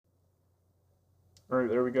All right,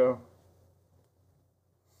 there we go.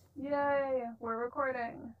 Yay, we're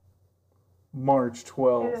recording. March It is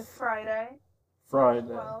 12th, Friday, March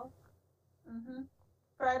Friday. 12th.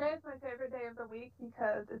 Friday is my favorite day of the week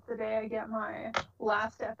because it's the day I get my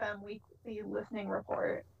Last FM weekly listening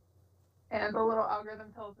report. And the little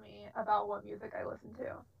algorithm tells me about what music I listen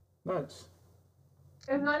to. Nice.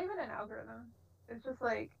 It's not even an algorithm. It's just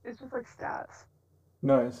like stats.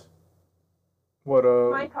 Nice. What,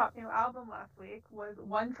 My top new album last week was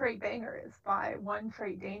One Trait Bangers by One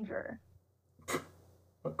Trait Danger.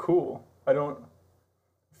 cool. I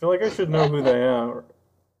feel like I should know who they are.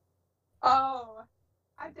 Oh,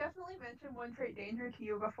 I've definitely mentioned One Trait Danger to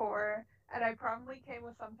you before, and I probably came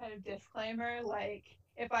with some kind of disclaimer like,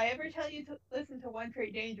 if I ever tell you to listen to One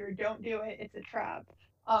Trait Danger, don't do it, it's a trap.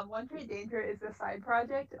 One Trait Danger is the side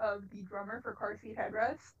project of the drummer for Car Seat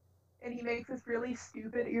Headrest, and he makes this really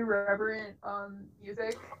stupid, irreverent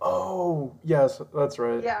music. Oh, yes, that's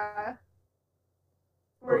right. Yeah,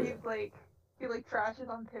 Oh, where yeah. he trashes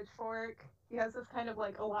on Pitchfork. He has this kind of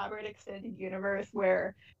like elaborate extended universe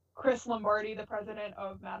where Chris Lombardi, the president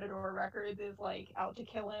of Matador Records, is like out to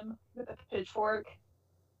kill him with a pitchfork.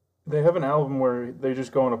 They have an album where they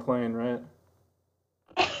just go on a plane, right?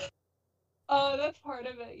 Oh, that's part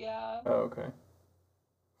of it. Yeah, Oh, okay.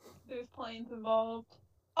 there's planes involved.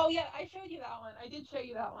 Oh yeah, I showed you that one. I did show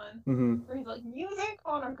you that one Mm-hmm. where he's like music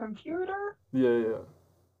on a computer. Yeah, yeah.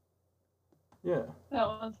 Yeah. That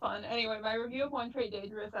one's fun. Anyway, my review of One Trade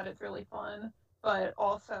Danger is that it's really fun, but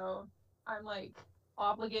also I'm like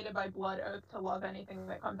obligated by blood oath to love anything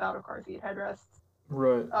that comes out of Car Seat Headrests.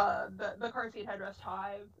 Right. The Car Seat Headrest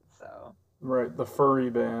Hive. So Right. The furry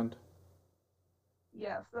band.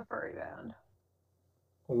 yes, the furry band.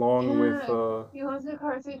 Along with, Yeah, you listen to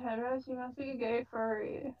Car Seat Headrest, you must be a gay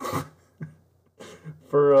furry.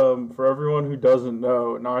 for everyone who doesn't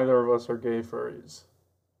know, neither of us are gay furries.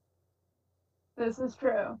 This is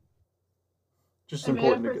true. Just I made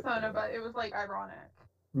a important to get that persona, out. but it was like ironic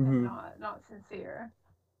and Mm-hmm. not sincere.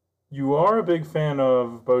 You are a big fan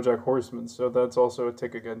of BoJack Horseman, so that's also a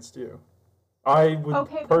tick against you. I would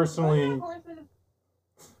Okay, but BoJack personally Horseman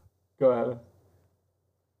is go ahead.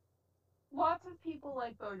 lots of people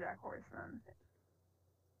like BoJack Horseman.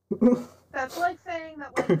 That's like saying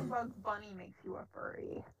that liking Bugs Bunny makes you a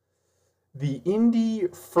furry. The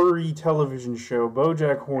indie furry television show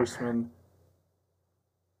BoJack Horseman.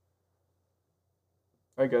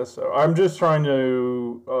 I guess so. I'm just trying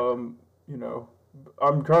to, you know,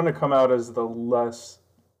 I'm trying to come out as the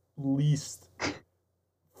least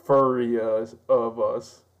furry of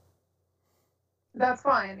us. That's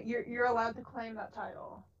fine. You're allowed to claim that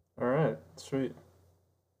title. All right, sweet.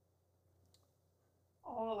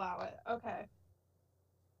 I'll allow it. Okay.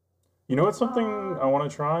 You know what's something I Um, want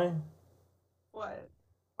to try? what?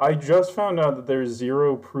 I just found out that there's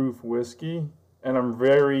zero proof whiskey, and I'm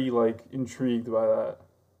very like intrigued by that.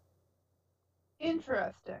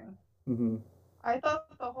 Interesting. Hmm. I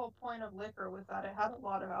thought the whole point of liquor was that it had a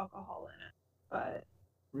lot of alcohol in it,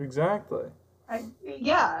 but Exactly.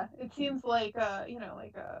 yeah, it seems like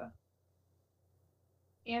like a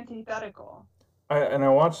antithetical. I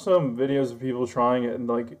watched some videos of people trying it, and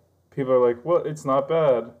like people are like, "What? It's not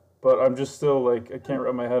bad," but I'm just still like I can't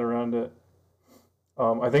wrap my head around it.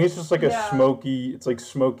 I think it's just like a Yeah. smoky. It's like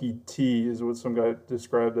smoky tea, is what some guy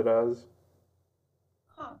described it as.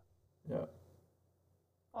 Huh. Yeah.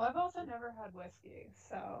 Well, I've also never had whiskey,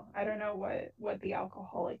 so I don't know what the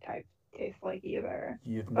alcoholic type tastes like either.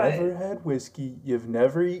 You've But never had whiskey. You've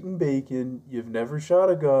never eaten bacon. You've never shot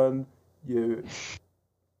a gun. You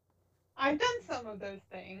I've done some of those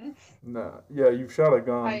things. Nah. Yeah, you've shot a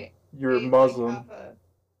gun. I You're ate like Muslim. half a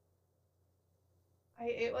I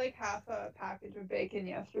ate like half a package of bacon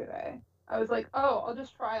yesterday. I was like, oh, I'll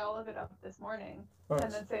just fry all of it up this morning and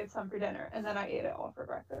Nice. then save some for dinner. And then I ate it all for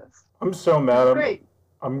breakfast. I'm so It mad. was I'm great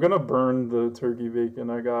I'm gonna burn the turkey bacon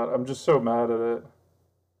I got. I'm just so mad at it.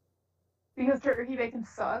 because turkey bacon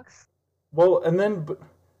sucks. Well, and then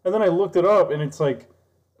I looked it up, and it's like,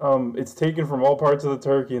 it's taken from all parts of the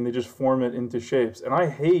turkey, and they just form it into shapes. And I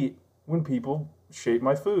hate when people shape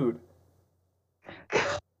my food.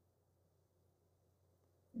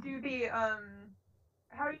 Do the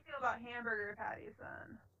how do you feel about hamburger patties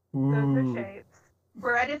then? Those are Ooh, shapes.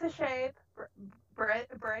 Bread is a shape.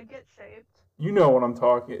 Bread gets shaped. you know what I'm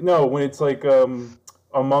talking. No, when it's like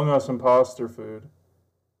Among Us imposter food.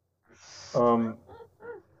 Um,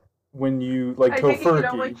 when you like I take it you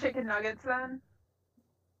don't like tofurkey. chicken nuggets then,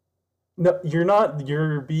 No, you're not.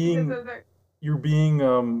 because those are You're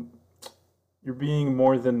being you're being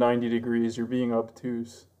more than 90 degrees. You're being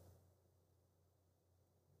obtuse.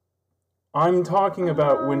 I'm talking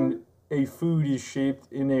about when um a food is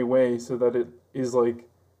shaped in a way so that it is like,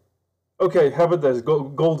 okay, how about this?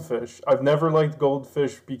 Goldfish. I've never liked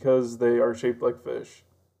goldfish because they are shaped like fish.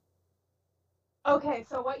 Okay,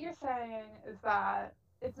 so what you're saying is that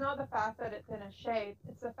it's not the fact that it's in a shape,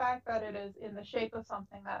 it's the fact that it is in the shape of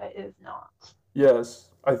something that it is not. Yes,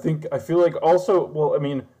 I feel like also, well, I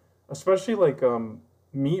mean, especially like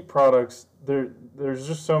meat products, there's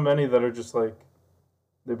just so many that are just like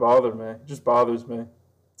they bother me. It just bothers me.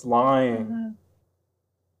 It's lying. Hmm.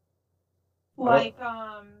 I don't. Like,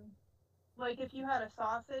 like if you had a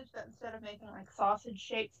sausage that instead of making like sausage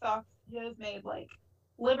shaped sausages made like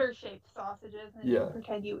liver shaped sausages and you Yeah,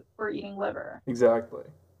 pretend you were eating liver. exactly.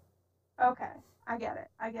 Okay, I get it.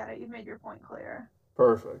 I get it. You've made your point clear.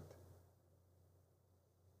 Perfect.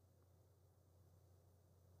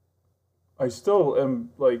 I still am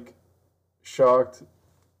like shocked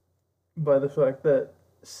by the fact that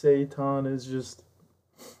seitan is just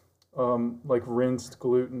like rinsed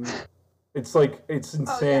gluten. It's like it's Oh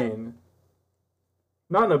yeah, insane.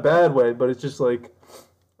 Not in a bad way, but it's just like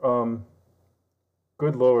um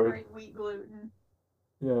good lord. straight wheat gluten.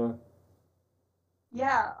 Yeah.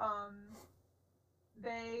 Yeah,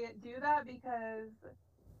 they do that because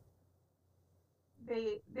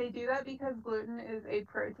they do that because gluten is a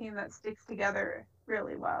protein that sticks together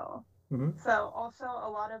really well. Hmm. So also a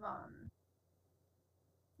lot of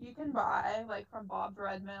you can buy like from Bob's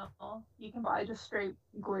Red Mill, you can buy just straight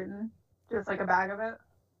gluten, just like a bag of it.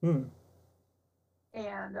 Hmm.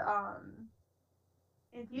 And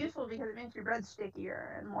it's useful because it makes your bread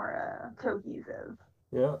stickier and more cohesive.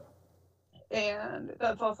 Yeah. And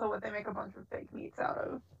that's also what they make a bunch of fake meats out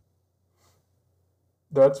of.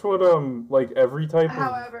 That's what like every type of.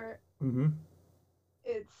 However, Hmm.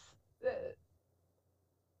 it's uh,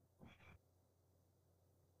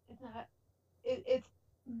 it's not it's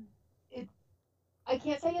it's I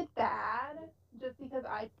can't say it's bad just because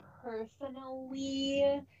I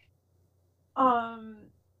personally um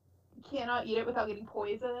cannot eat it without getting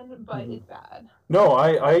poisoned, but Hmm. it's bad. No,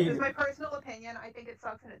 Just my personal opinion, I think it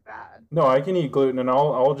sucks and it's bad. no, I can eat gluten, and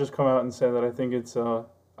I'll just come out and say that I think it's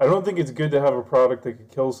I don't think it's good to have a product that could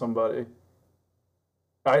kill somebody.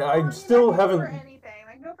 I Well, I mean that still can go for haven't. anything.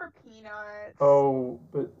 That can go for peanuts. Oh,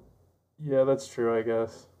 but yeah, that's true, I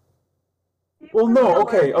guess. People Well, can be no,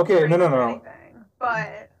 okay, allergic to okay, no, pretty no, much no. anything,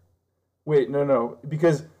 but Wait, no, no,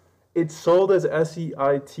 because it's sold as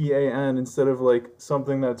Seitan instead of like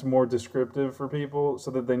something that's more descriptive for people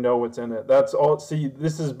so that they know what's in it. That's all. See,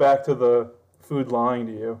 this is back to the food lying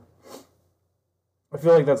to you. I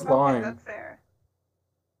feel like that's okay, lying. that's fair.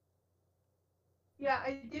 Yeah,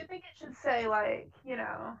 I do think it should say like,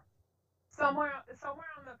 somewhere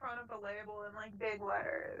on the front of the label in like big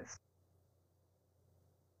letters.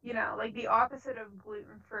 Like the opposite of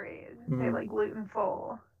gluten free. Say Hmm. like gluten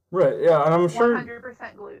full. Right, yeah, and I'm sure,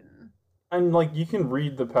 100% gluten. and like you can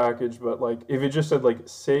read the package, but like if it just said like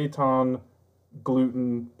seitan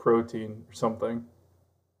gluten protein or something.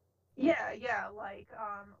 Yeah, yeah, like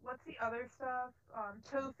what's the other stuff?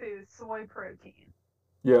 Tofu, soy protein.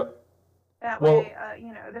 Yeah. That way,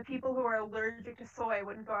 Well, the people who are allergic to soy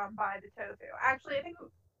wouldn't go out and buy the tofu. Actually, I think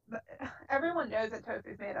everyone knows that tofu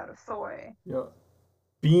is made out of soy. yeah.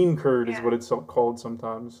 Bean curd is what And it's called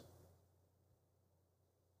sometimes.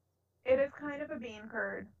 it is kind of a bean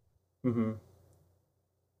curd. Hmm.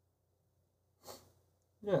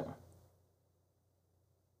 Yeah.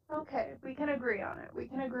 Okay, we can agree on it. We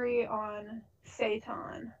can agree on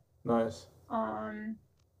seitan. Nice. Um,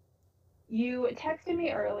 you texted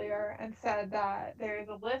me earlier and said that there's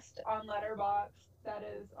a list on Letterboxd that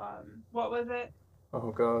is what was it?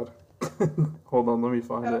 Oh God. Hold on, let me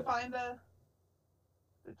find Gotta it. find the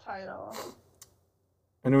title.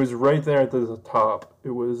 And it was right there at the top.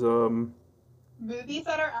 It was Movies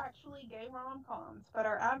that are actually gay rom-coms but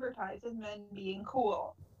are advertised as men being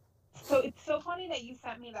cool. So it's so funny that you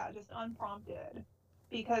sent me that just unprompted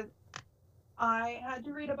because I had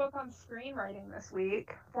to read a book on screenwriting this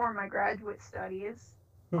week for my graduate studies.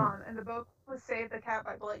 hmm, And the book was Save the Cat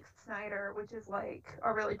by Blake Snyder, which is like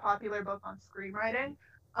a really popular book on screenwriting.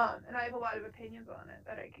 And I have a lot of opinions on it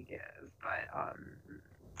that I could give, but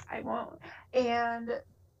I won't. And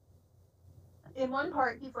in one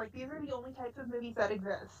part, he's like, these are the only types of movies that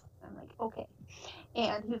exist. I'm like, okay.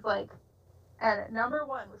 And he's like, and number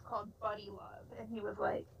one was called Buddy Love. And he was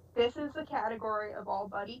like, this is the category of all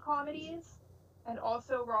buddy comedies and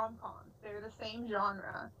also rom coms. They're the same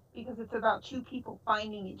genre because it's about two people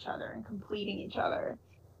finding each other and completing each other.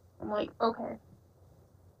 I'm like, okay,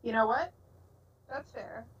 you know what? That's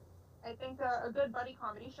fair. I think a good buddy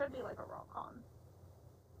comedy should be like a rom com.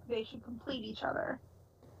 They should complete each other.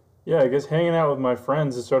 Yeah, I guess hanging out with my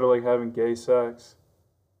friends is sort of like having gay sex.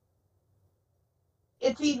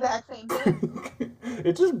 It's the exact same thing.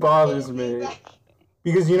 It just It bothers is the me exact.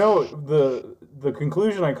 because the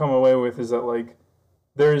conclusion I come away with is that like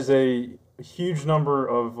there's a huge number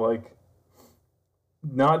of like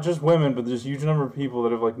not just women, but there's a huge number of people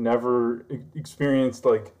that have like never experienced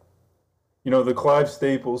like the Clive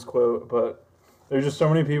Staples quote, but there's just so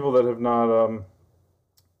many people that have not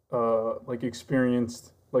like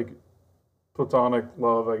experienced like platonic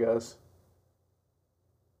love, I guess.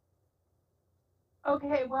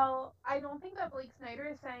 Okay, well, I don't think that Blake Snyder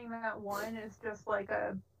is saying that one is just like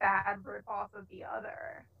a bad ripoff of the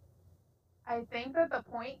other. I think that the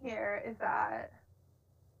point here is that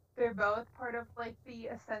they're both part of like the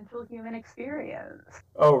essential human experience.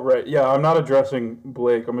 Oh right, yeah. I'm not addressing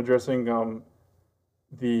Blake. I'm addressing the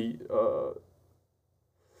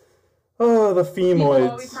the People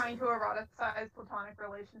always femoids. trying to eroticize platonic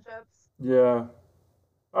relationships. Yeah,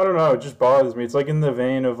 I don't know. It just bothers me. It's like in the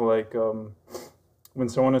vein of like when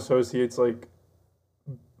someone associates like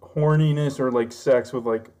horniness or like sex with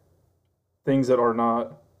like things that are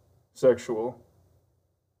not sexual.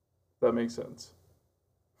 That makes sense.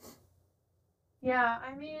 Yeah,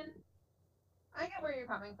 I mean, I get where you're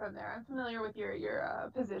coming from there. I'm familiar with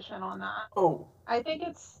your position on that. Oh, I think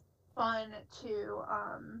it's fun to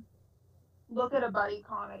look at a buddy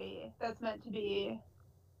comedy that's meant to be,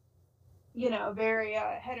 very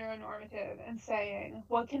heteronormative and saying,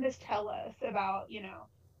 what can this tell us about,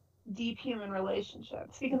 deep human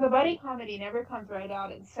relationships? Because a buddy comedy never comes right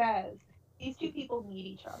out and says, these two people need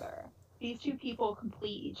each other. These two people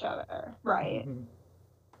complete each other, right? mhm.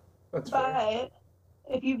 That's fair. But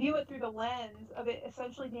if you view it through the lens of it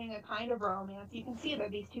essentially being a kind of romance, you can see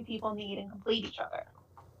that these two people need and complete each other,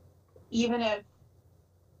 even if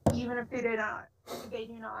they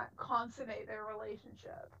do not consummate their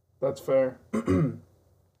relationship. That's fair.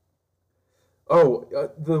 Oh,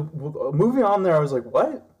 the movie on there, I was like,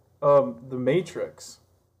 what? The Matrix.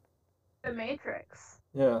 The Matrix.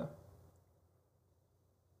 Yeah.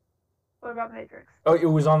 What about Matrix? Oh, it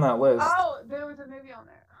was on that list, Oh, there was a movie on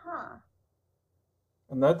there. Huh.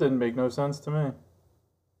 and that didn't make no sense to me.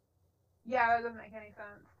 Yeah, that doesn't make any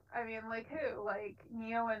sense. I mean, like who? Like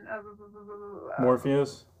Neo and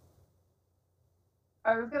Morpheus,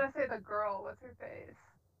 I was gonna say the girl. What's her face?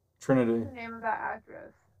 What's Trinity. the name of that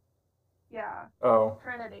actress? Yeah, Oh,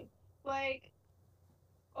 Trinity. Like,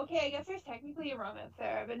 okay, I guess there's technically a romance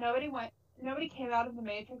there, but nobody came out of the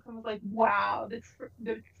Matrix and was like, "Wow, the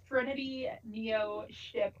Trinity Neo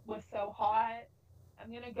ship was so hot.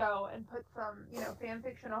 I'm gonna go and put some, fan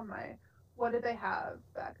fiction on my what did they have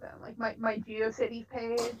back then? Like my GeoCities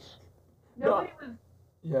page. no, Nobody was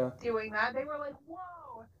yeah. doing that. They were like,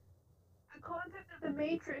 "Whoa, the concept of the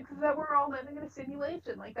Matrix is that we're all living in a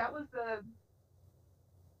simulation." Like that was the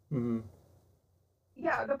Hmm.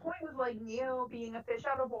 yeah. The point was like Neo being a fish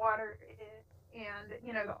out of water, and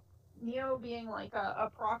Neo being like a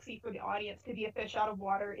proxy for the audience to be a fish out of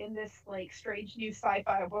water in this like strange new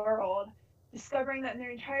sci-fi world, discovering that their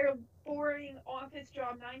entire boring office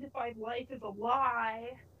job 9 to 5 life is a lie,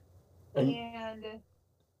 and and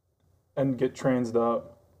and get transed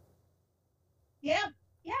up yeah,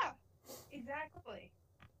 yeah, exactly.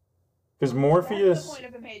 because That's the Morpheus. point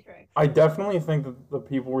of the Matrix. I definitely think that the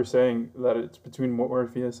people were saying that it's between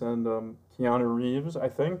Morpheus and Keanu Reeves. I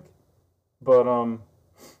think, but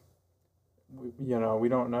we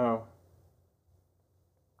don't know.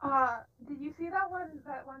 Did you see that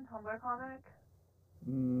one Tumblr comic?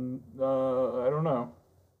 I don't know.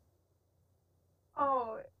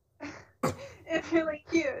 Oh, it's really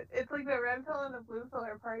cute. It's like the red pill and the blue pill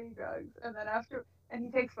are party drugs, and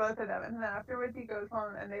he takes both of them, and then afterwards he goes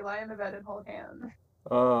home and they lie in the bed and hold hands.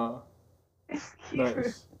 Uh, It's cute.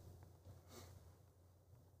 nice,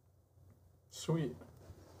 sweet.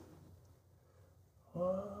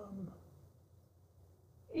 Um,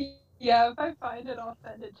 Yeah, if I find it, I'll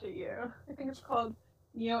send it to you. I think it's called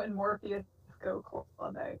Neo and Morpheus Go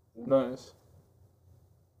Clubbing. nice.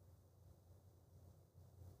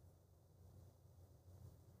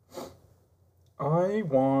 I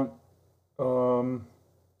want. Um,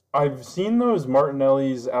 I've seen those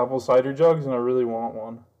Martinelli's apple cider jugs, and I really want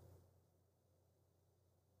one.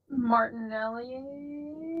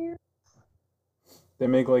 Martinelli. They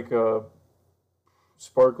make like a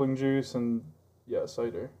sparkling juice and yeah,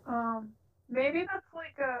 cider. Maybe that's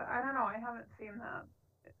like I don't know. I haven't seen that.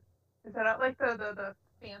 Is that at like the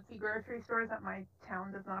fancy grocery stores that my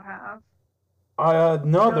town does not have? I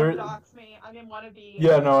no, Don't there. dox me. I'm in one of the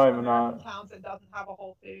Yeah, no, I'm American not. towns that doesn't have a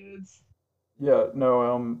Whole Foods. Yeah,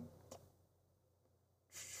 no.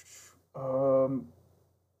 Um,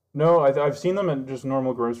 No, I've seen them at just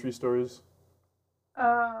normal grocery stores.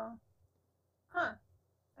 Oh, huh.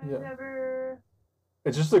 I've Yeah. never.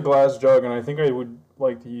 It's just a glass jug, and I think I would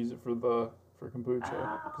like to use it for kombucha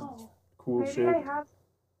because it's Oh, cool maybe I shaped. have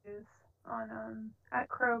this on at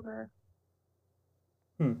Kroger.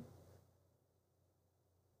 Hmm.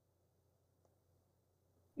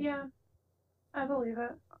 Yeah, I believe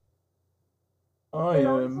it. I It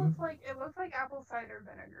always am. looks like apple cider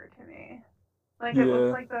vinegar to me. Like it looks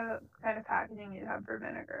Yeah. like the kind of packaging you'd have for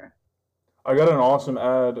vinegar. I got an awesome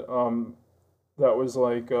ad. That was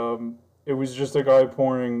like it was just a guy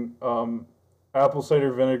pouring apple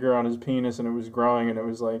cider vinegar on his penis, and it was growing, and it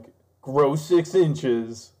was like grow 6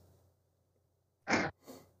 inches.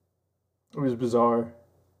 It was bizarre.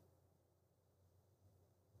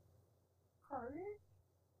 Hurt?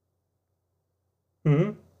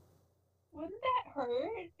 Hmm. Wouldn't that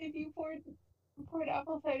hurt if you poured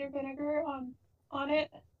apple cider vinegar on it?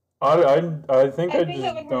 I think I I think that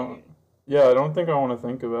just would don't. hurt. Yeah, I don't think I want to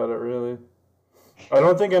think about it really. I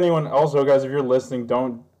don't think anyone. Also, guys, if you're listening,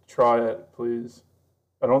 don't try it, please.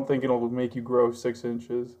 I don't think it'll make you grow 6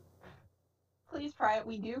 inches. Please try it.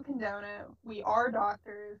 We do condone it. We are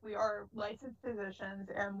doctors. We are licensed physicians,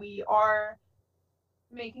 and we are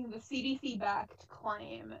making the CDC backed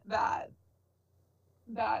claim that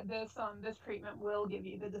this treatment will give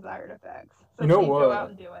you the desired effects. You So know please go out what?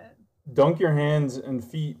 and do it. Dunk your hands and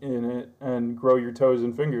feet in it and grow your toes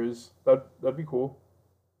and fingers. That'd be cool.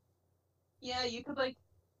 Yeah, you could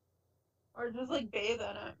or just bathe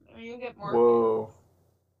in it. Or you get more feels.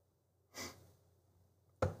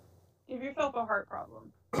 Whoa. Give yourself a heart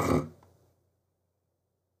problem.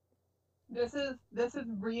 This is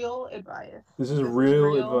real advice. This is This is real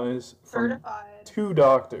real, advice from certified. 2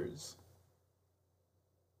 doctors.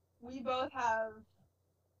 We both have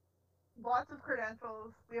lots of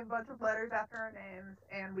credentials. We have a bunch of letters after our names,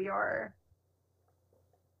 and we are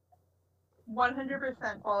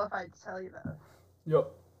 100% qualified to tell you this.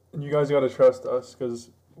 Yep. And you guys gotta trust us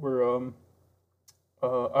because we're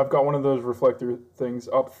I've got one of those reflector things,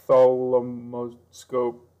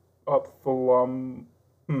 ophthalmoscope, ophthalm.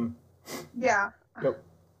 Hmm. Yeah, Yep.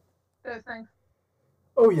 those things.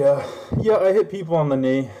 Oh yeah, yeah. I hit people on the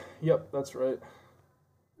knee. Yep, that's right.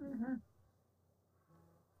 Hmm.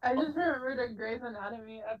 I just remembered a Grey's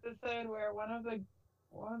Anatomy episode where one of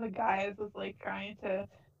the guys was trying to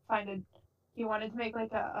find a he wanted to make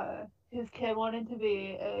his kid wanted to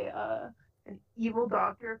be an evil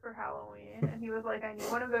doctor for Halloween, and he was like, I need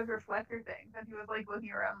one of those reflector things, and he was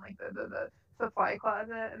looking around the supply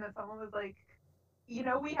closet, and then someone was like,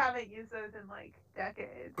 we haven't used those in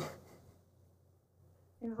decades.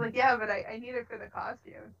 He was like, yeah, but I need it for the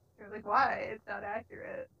costume. They were like, why? It's not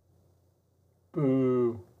accurate.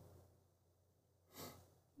 Boo.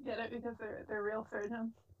 Get it? Because they're real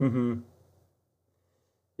surgeons. Mm-hmm.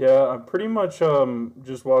 Yeah, I pretty much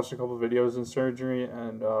just watched a couple videos in surgery,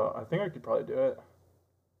 and I think I could probably do it.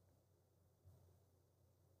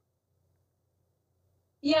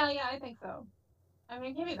 Yeah, I think so. I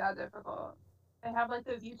mean, it can't be that difficult. They have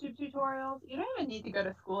those YouTube tutorials. You don't even need to go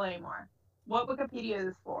to school anymore. What Wikipedia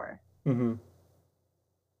is for. Mm-hmm.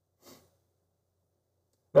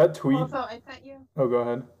 That tweet. Also, I sent you. Oh, go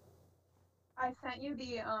ahead. I sent you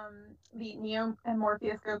the Neo and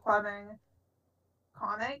Morpheus go clubbing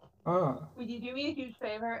comic. Ah. Would you do me a huge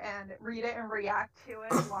favor and read it and react to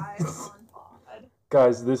it live on pod?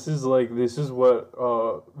 Guys, this is what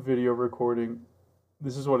video recording.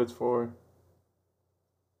 This is what it's for.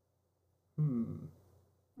 Hmm.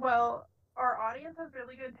 Well, our audience has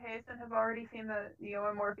really good taste and have already seen the Neo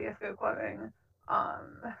and Morpheus go clubbing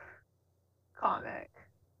comic.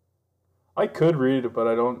 I could read it, but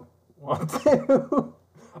I don't want to.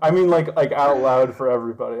 I mean, like out loud for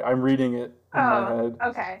everybody. I'm reading it in my head.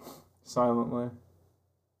 Okay. Silently.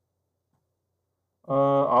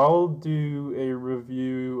 I'll do a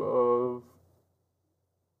review of.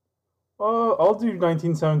 I'll do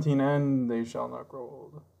 1917 and They Shall Not Grow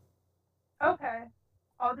Old. Okay.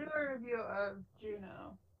 I'll do a review of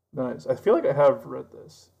Juno. Nice. I feel like I have read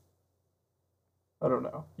this. I don't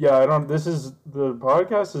know. Yeah, I don't. The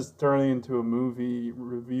podcast is turning into a movie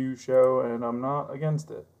review show, and I'm not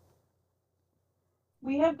against it.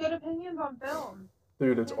 We have good opinions on film.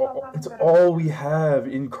 Dude, it's all we have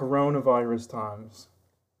in coronavirus times.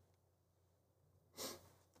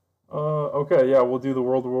 Okay, yeah, we'll do the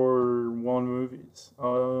World War One movies.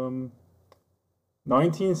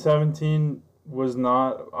 1917 was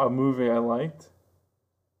not a movie I liked.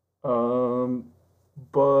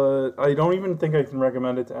 But I don't even think I can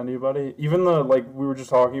recommend it to anybody. Even the we were just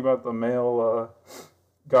talking about the male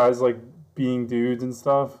guys being dudes and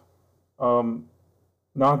stuff.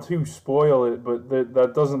 not to spoil it, but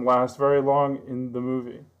that doesn't last very long in the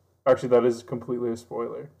movie. Actually, that is completely a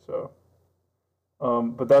spoiler. So,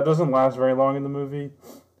 but that doesn't last very long in the movie.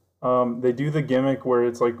 They do the gimmick where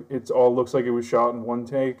it's like it's all looks like it was shot in one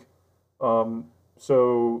take.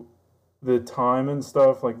 So the time and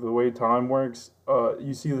stuff, like the way time works,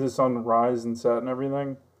 you see the sun rise and set and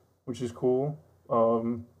everything, which is cool.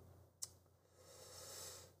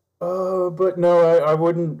 But no, I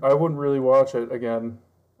wouldn't really watch it again.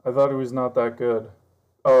 I thought it was not that good.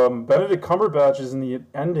 Benedict Cumberbatch is in the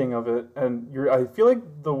ending of it, and I feel like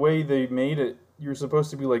the way they made it, you're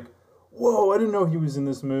supposed to be like, whoa, I didn't know he was in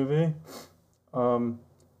this movie. Um,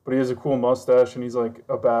 but he has a cool mustache, and he's like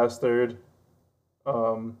a bastard.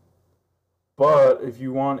 Um, but if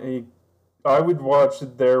you want I would watch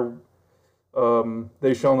their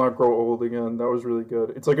They Shall Not Grow Old again. That was really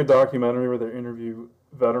good. It's like a documentary where they interview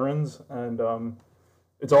veterans, and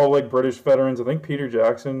it's all like British veterans. I think Peter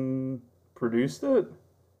Jackson produced it.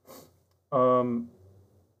 Um,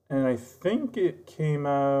 and I think it came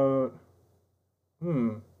out.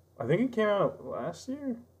 Hmm. I think it came out last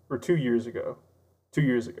year or 2 years ago. 2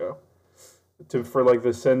 years ago, for like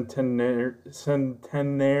the centenary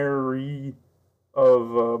of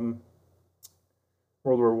World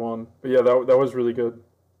War One. But yeah, that was really good.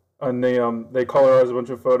 And they colorize a bunch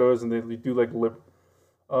of photos, and they do like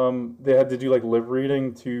they had to do like lip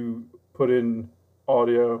reading to put in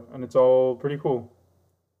audio, and it's all pretty cool.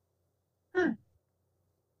 Hmm,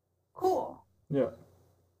 cool. Yeah.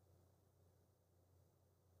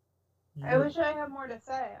 I Yeah. wish I had more to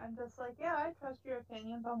say. I'm just like, yeah, I trust your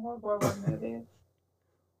opinions on World War One movies.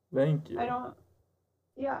 Thank I you. don't.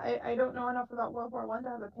 Yeah, I don't know enough about World War One to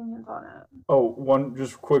have opinions on it. Oh, one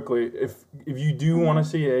just quickly. If you do want to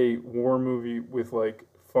Mm-hmm. see a war movie with like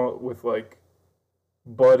fun, with like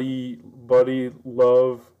buddy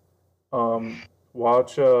love, um,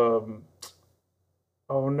 watch oh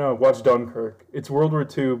no, watch Dunkirk. It's World War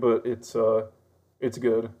Two, but it's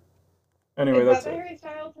good. Anyway, Is that that's the it. Harry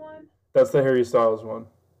Styles one? That's the Harry Styles one.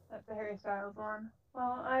 That's the Harry Styles one.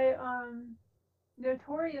 Well, I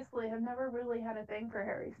notoriously have never really had a thing for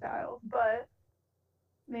Harry Styles, but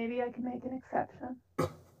maybe I can make an exception.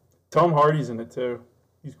 Tom Hardy's in it too.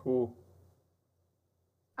 He's cool.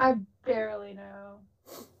 I barely know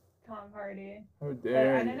Tom Hardy, How but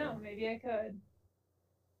dare I don't you? know. Maybe I could.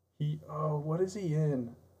 What is he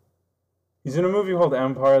in? He's in a movie called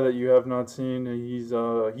Empire that you have not seen. He's He's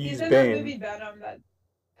in that Bane. movie Venom that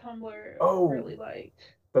Tumblr Oh, really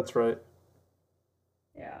liked. that's right.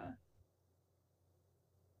 Yeah.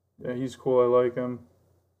 Yeah, he's cool. I like him.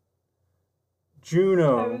 I was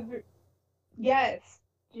Juno. yes,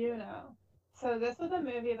 Juno. So this was a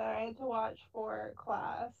movie that I had to watch for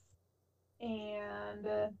class, and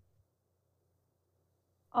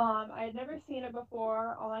I had never seen it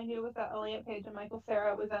before. All I knew was that Elliot Page and Michael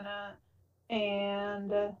Cera was in it,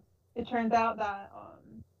 and it turns out that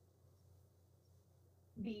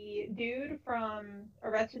the dude from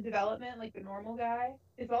Arrested Development, like the normal guy,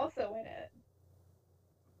 is also in it,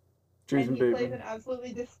 and Jason he plays Bateman. an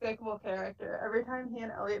absolutely despicable character. Every time he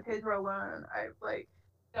and Elliot Page were alone, I like.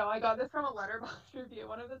 No, I got this from a Letterboxd review.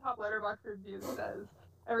 One of the top Letterboxd reviews says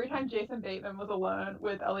every time Jason Bateman was alone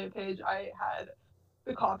with Elliot Page, I had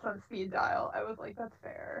the cops on speed dial. I was like, that's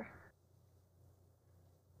fair.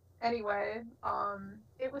 Anyway,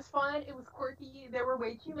 it was fun. It was quirky. There were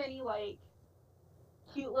way too many like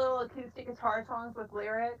cute little acoustic guitar songs with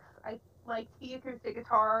lyrics. I liked the acoustic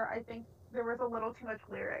guitar. I think there was a little too much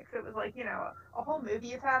lyrics. It was like, a whole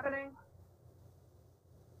movie is happening,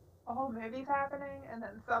 and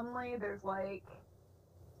then suddenly there's like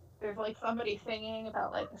somebody singing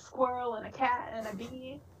about like a squirrel and a cat and a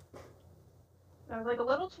bee. And I was like, a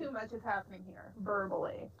little too much is happening here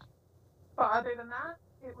verbally. But other than that,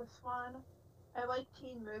 it was fun. I like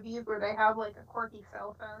teen movies where they have like a quirky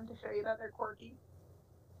cell phone to show you that they're quirky.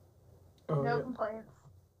 Oh No yeah. complaints.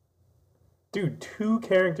 Dude, two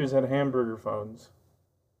characters had hamburger phones.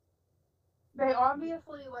 They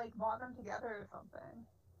obviously like bought them together or something.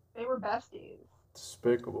 They were besties.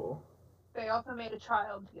 Despicable. They also made a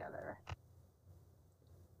child together.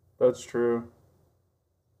 That's true.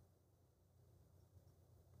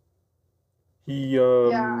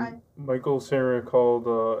 Yeah, I Michael Cera called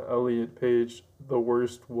Elliot Page the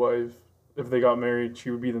worst wife. If they got married, she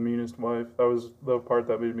would be the meanest wife. That was the part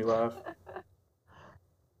that made me laugh.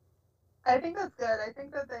 I think that's good. I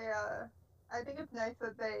think it's nice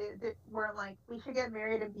that they weren't like we should get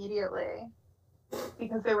married immediately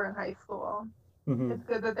because they were in high school. Hmm. It's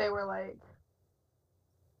good that they were like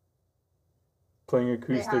Playing they had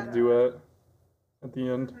acoustic a duet at the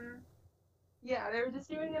end. mm-hmm. Yeah, they were just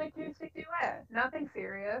doing an acoustic duet. Nothing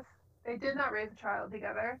serious. They did not raise a child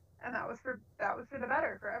together, and that was for the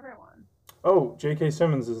better for everyone. Oh, J.K.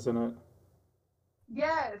 Simmons is in it.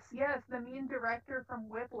 Yes, yes, the mean director from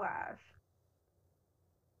Whiplash.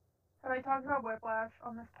 Have I talked about Whiplash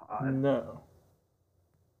on this pod? No.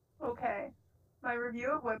 Okay. My review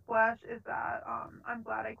of Whiplash is that I'm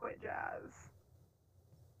glad I quit jazz.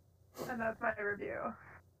 And that's my review.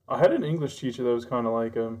 I had an English teacher that was kind of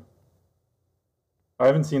like him. I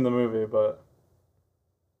haven't seen the movie, but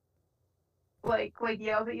Like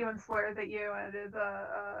yells at you and swears at you and is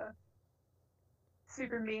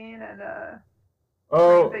super mean and screams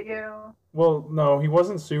oh, at you. well, no, he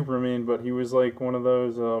wasn't super mean, but he was like one of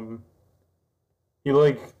those. He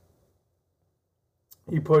like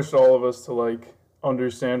he pushed all of us to like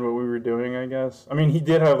understand what we were doing. I guess. I mean, he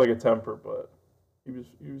did have like a temper, but he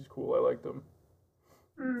was cool. I liked him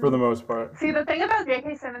for Mm. the most part. See, the thing about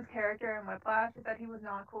J.K. Simmons' character in Whiplash is that he was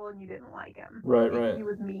not cool and you didn't like him. Right, He right,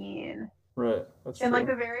 was mean. right. That's In like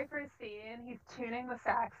true. the very first scene, he's tuning the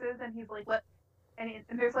saxes and he's like, and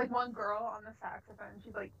there's like one girl on the saxophone,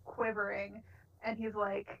 she's like quivering, and he's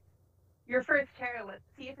like, "Your first chair, let's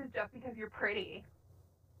see if it's just because you're pretty."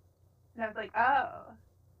 And I was like, "Oh,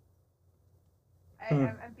 Hmm.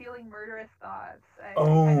 I'm feeling murderous thoughts. I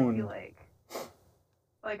kind of feel Own.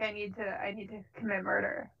 like I need to commit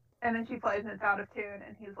murder." And then she plays and it's out of tune,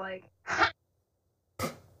 and he's like,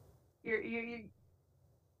 "You,"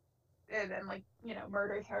 and like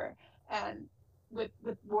murders her and with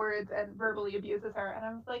words and verbally abuses her. And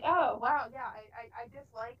I was like, oh wow, yeah, I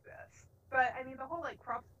dislike this. But I mean, the whole like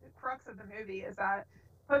crux of the movie is that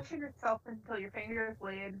pushing yourself until your fingers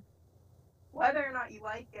bleed, whether or not you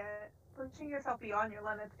like it, pushing yourself beyond your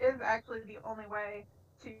limits is actually the only way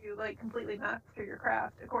to like completely master your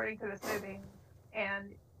craft, according to this movie.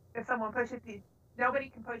 And if someone pushes you, nobody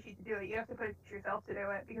can push you to do it. You have to push yourself to do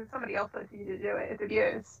it, because if somebody else pushes you to do it, it's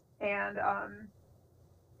abuse. And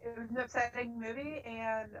it was an upsetting movie,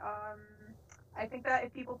 and I think that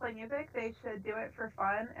if people play music, they should do it for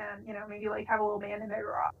fun, and maybe like have a little band in their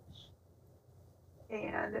garage,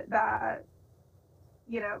 and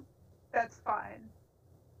you know that's fine.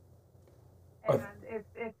 I And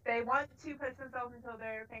if they want to push themselves until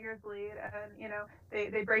their fingers bleed, and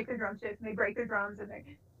they break their drumsticks and they break their drums, and they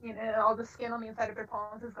all the skin on the inside of their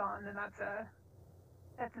palms is gone, then that's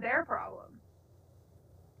their problem.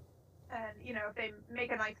 And if they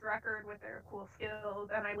make a nice record with their cool skills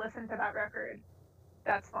and I listen to that record,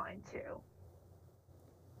 that's fine too.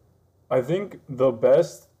 I think the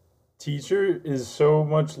best teacher is so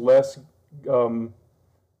much less. Um,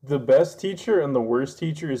 the best teacher and the worst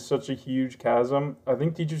teacher is such a huge chasm. I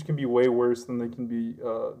think teachers can be way worse than they can be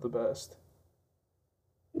the best.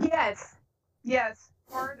 Yes, yes,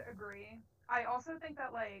 hard agree. I also think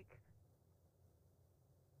that like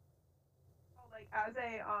as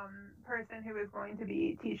a person who is going to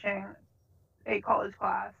be teaching a college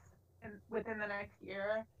class within the next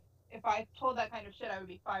year, if I told that kind of shit, I would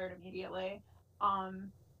be fired immediately.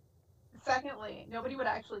 Um, Secondly, nobody would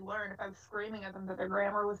actually learn if I was screaming at them that their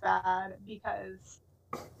grammar was bad, because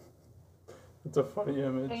It's a funny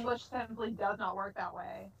image. English simply does not work that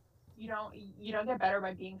way. You don't get better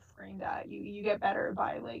by being screamed at. You get better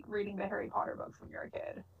by like reading the Harry Potter books when you're a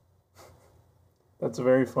kid. That's a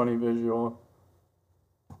very funny visual.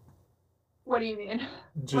 What do you mean?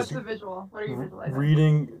 Just What's the visual? What are you visualizing?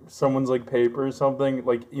 reading someone's like paper or something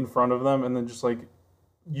like in front of them, and then just like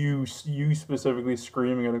you specifically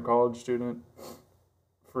screaming at a college student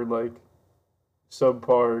for like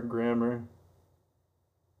subpar grammar.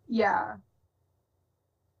 Yeah,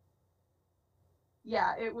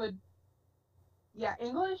 yeah, it would. Yeah,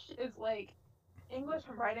 English and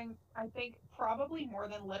writing. I think probably more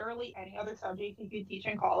than literally any other subject you could teach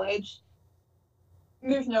in college.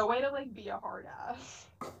 There's no way to like be a hard ass.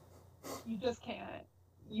 You just can't.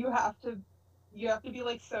 You have to. You have to be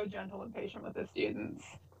like so gentle and patient with the students,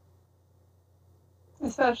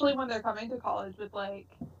 especially when they're coming to college with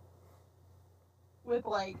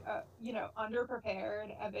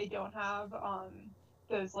underprepared, and they don't have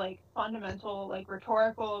those like fundamental like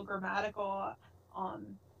rhetorical, grammatical, um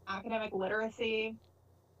academic literacy.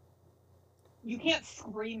 You can't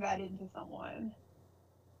scream that into someone.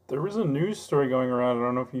 There was a news story going around. I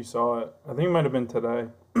don't know if you saw it. I think it might have been today.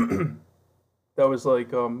 That was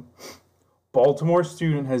like Baltimore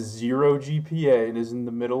student has zero GPA and is in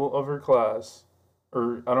the middle of her class,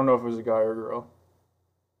 or I don't know if it was a guy or a girl.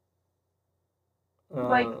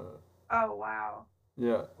 Like, Uh, oh wow.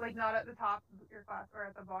 yeah, Like not at the top of your class or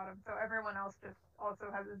at the bottom, so everyone else just also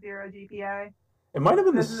has a zero GPA. it might have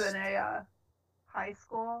been This is in this. a high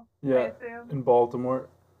school, I Yeah, assume. in Baltimore.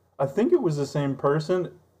 I think it was the same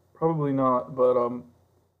person. Probably not, but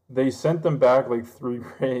they sent them back like 3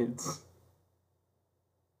 grades.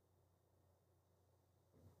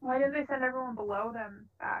 Why did they send everyone below them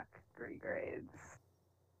back 3 grades?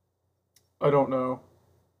 I don't know.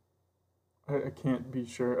 I can't be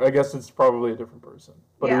sure. I guess it's probably a different person,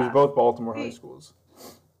 but it was Yeah. both Baltimore high See, schools.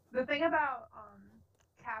 the thing about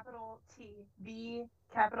capital T, B,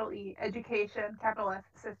 capital E, education, capital S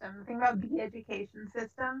system, the thing about the education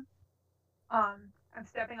system, I'm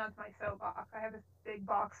stepping onto my soapbox. I have this big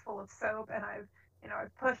box full of soap, and I've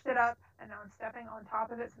pushed it up, and now I'm stepping on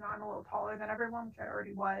top of it, so now I'm a little taller than everyone, which I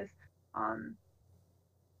already was. Um,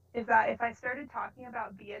 is that if I started talking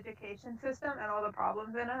about the education system and all the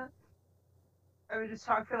problems in it, I would just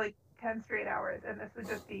talk for like 10 straight hours, and this would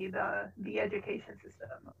just be the education system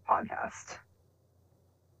podcast.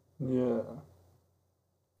 Yeah.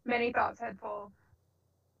 Many thoughts head full.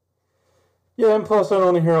 Yeah, and plus I don't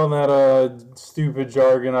want to hear all that stupid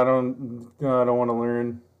jargon. I don't want to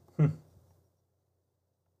learn.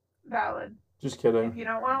 Valid. Just If kidding. you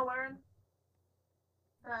don't want to learn,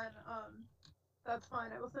 then that's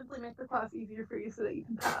fine. I will simply make the class easier for you so that you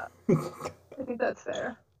can pass. I think that's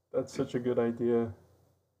fair. That's such a good idea.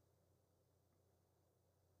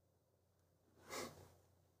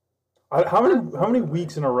 How many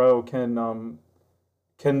weeks in a row can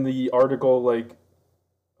the article like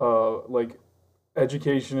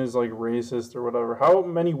education is like racist or whatever? How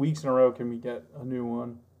many weeks in a row can we get a new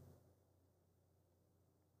one?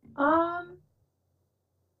 Um,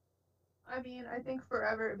 I mean, I think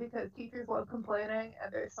forever because teachers love complaining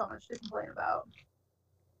and there's so much to complain about.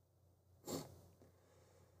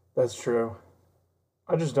 That's true.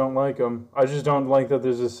 I just don't like them. I just don't like that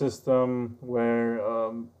there's a system where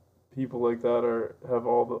people like that are have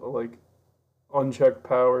all the like unchecked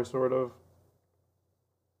power, sort of.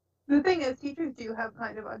 The thing is, teachers do have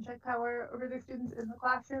kind of unchecked power over their students in the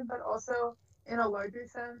classroom, but also in a larger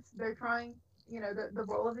sense, they're trying, the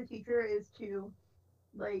role of the teacher is to,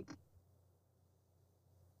 like,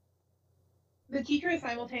 the teacher is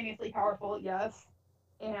simultaneously powerful, yes,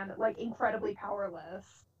 and, like, incredibly powerless.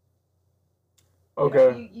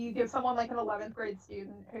 Okay. You give someone like an 11th grade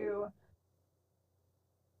student who,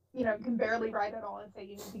 can barely write at all and say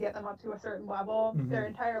you need to get them up to a certain level. Mm-hmm. Their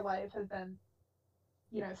entire life has been,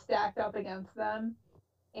 stacked up against them,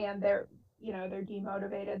 and they're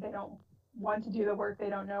demotivated. They don't want to do the work. They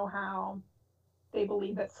don't know how. They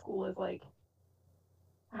believe that school is like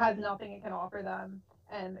has nothing it can offer them,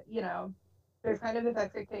 and there's kind of this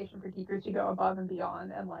expectation for teachers to go above and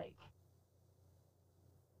beyond and like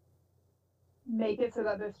make it so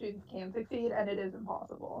that the students can succeed, and it is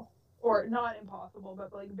impossible, or not impossible,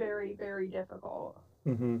 but like very very difficult.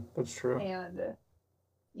 Mm-hmm. That's true. And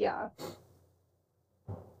yeah,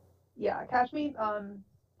 catch me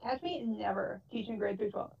never teaching grade through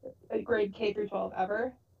 12, grade K through 12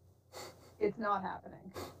 ever. It's not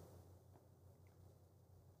happening.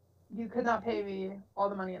 You could not pay me all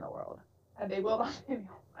the money in the world, and they will not pay me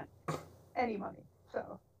any money.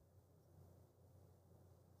 So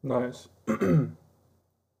Nice. and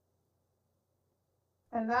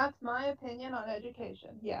that's my opinion on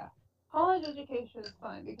education. Yeah, college education is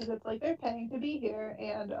fine because it's like they're paying to be here,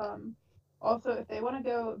 and also if they want to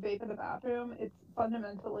go vape in the bathroom, it's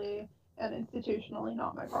fundamentally and institutionally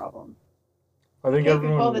not my problem. I think K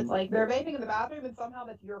through 12, it's everyone. like they're vaping in the bathroom, and somehow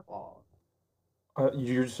that's your fault.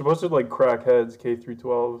 You're supposed to like crack heads K through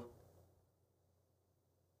 12.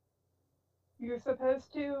 You're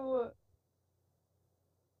supposed to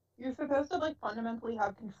like fundamentally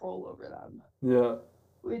have control over them, Yeah.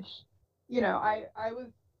 which I was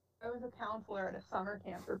a counselor at a summer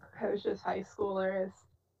camp for precocious high schoolers,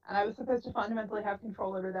 and I was supposed to fundamentally have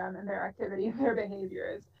control over them and their activities, their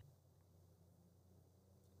behaviors.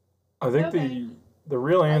 I think No the thanks. the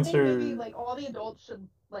real I think maybe answer. like all the adults should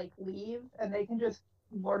like leave and they can just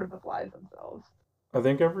Lord of the Flies themselves. I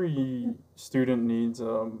think every student needs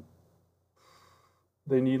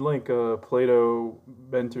they need like a Play-Doh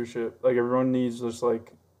mentorship. Like everyone needs just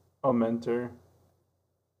like a mentor.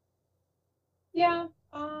 Yeah,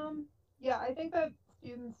 yeah, I think that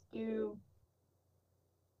students do,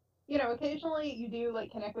 occasionally you do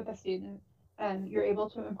like connect with a student and you're able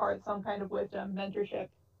to impart some kind of wisdom, mentorship,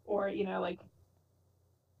 or, like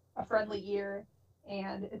a friendly ear.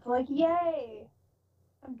 And it's like, yay,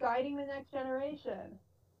 I'm guiding the next generation.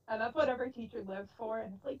 And that's what every teacher lives for.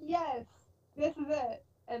 And it's like, yes, this is it.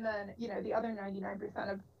 And then, the other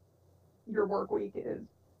 99% of your work week is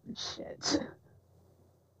shit.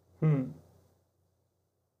 Hmm.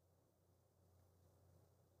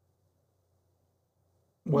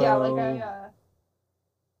 Yeah, like I, Well,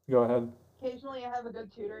 go ahead. occasionally I have a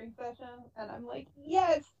good tutoring session, and I'm like,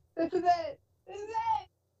 yes, this is it. This is it.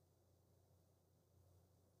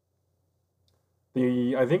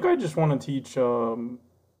 I think I just want to teach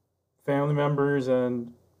family members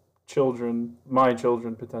and children, my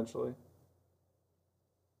children potentially.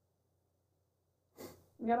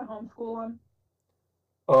 You gotta homeschool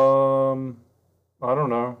them. Um, I don't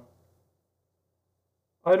know.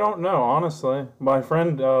 I don't know, honestly. My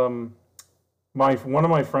friend, my one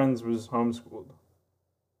of my friends was homeschooled.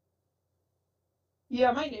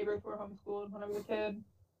 Yeah, my neighbors were homeschooled when I was a kid,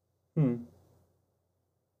 Hmm.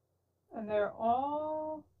 and they're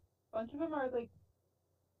all. A bunch of them are like.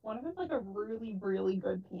 One of them's like a really, really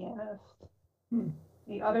good pianist. Hmm.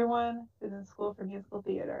 The other one is in school for musical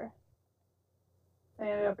theater. They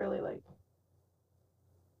ended up really like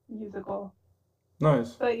musical.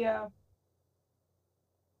 Nice. But yeah,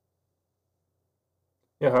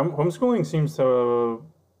 Yeah, homeschooling seems to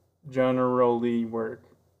generally work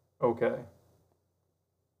okay.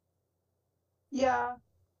 yeah.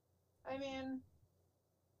 I mean,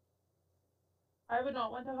 I would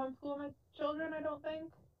not want to homeschool my children, I don't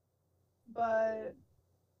think. But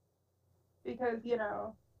because,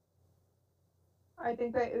 I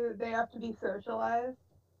think they have to be socialized.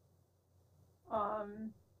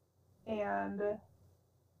 Um, and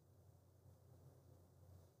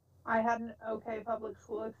I had an okay public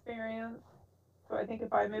school experience. So I think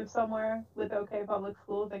if I move somewhere with okay public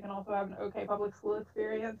schools, they can also have an okay public school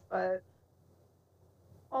experience. But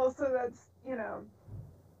also,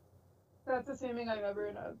 that's assuming I'm ever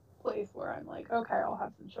in a place where I'm like, okay, I'll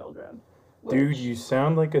have some children. Dude, Which you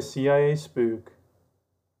sound like a CIA spook.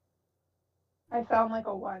 I sound like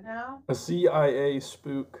a what now? A CIA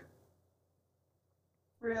spook.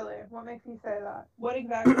 Really? What makes me say that? What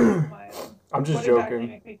exactly is my I'm just what exactly joking.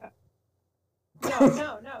 makes me say? No.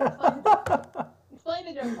 Explain the joke. Explain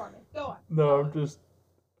the joke for me. Go on. No, Go on.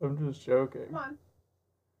 I'm just joking. Come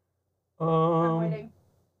on. I'm Um, waiting.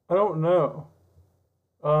 I don't know.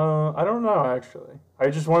 I don't know actually. I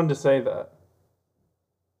just wanted to say that.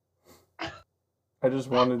 I just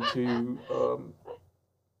wanted to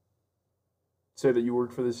say that you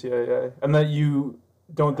worked for the CIA and that you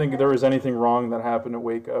don't think Okay. there was anything wrong that happened at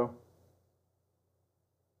Waco.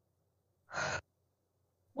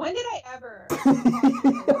 When did I ever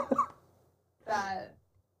say that?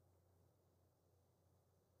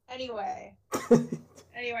 Anyway,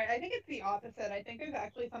 I think it's the opposite. I think there's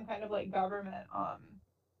actually some kind of like government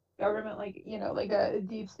like like a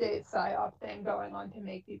deep state psyop thing going on to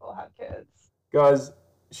make people have kids Guys,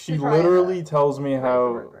 to try to raise the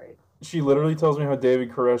birth rate. she literally tells me how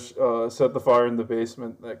David Koresh set the fire in the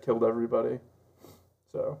basement that killed everybody.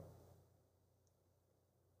 So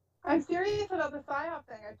I'm serious about the psyop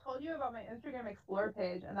thing. I've told you about my Instagram Explore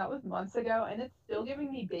page, and that was months ago, and it's still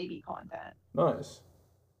giving me baby content. nice.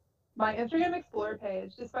 My Instagram Explore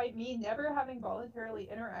page, despite me never having voluntarily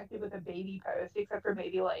interacted with a baby post, except for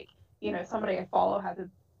maybe like somebody I follow has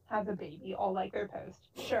a baby, I'll like their post.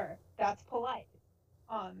 Sure, that's polite.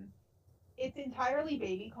 Um, it's entirely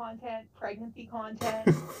baby content, pregnancy content,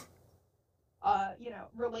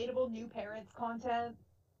 relatable new parents content.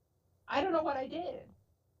 I don't know what I did.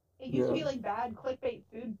 It used to Yeah. be like bad clickbait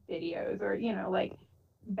food videos or, like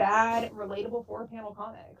bad relatable 4-panel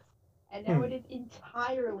comics. And now Hmm. it is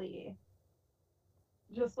entirely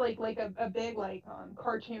just like a big like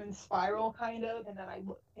cartoon spiral kind of, and then I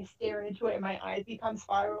stare into it and my eyes become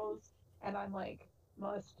spirals and I'm like,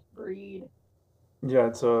 must breed. Yeah,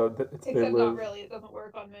 it's They Except not Live. really, it doesn't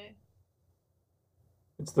work on me.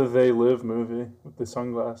 It's the They Live movie with the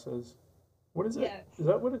sunglasses. What is it? Yes. Is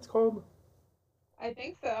that what it's called? I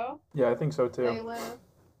think so. Yeah, I think so too. They Live.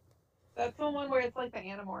 That's the one where it's like the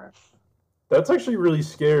Animorphs. That's actually really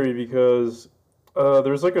scary because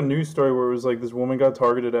there's like a news story where it was like this woman got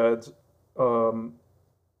targeted ads um,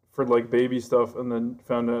 for like baby stuff and then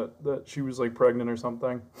found out that she was like pregnant or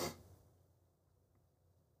something.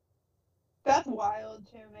 That's wild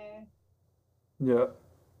to me. Yeah.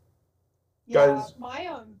 Yeah, Guys,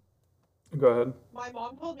 go ahead. my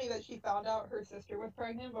mom told me that she found out her sister was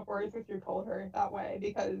pregnant before her sister told her that way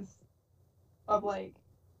because of like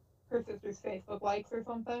her sister's Facebook likes or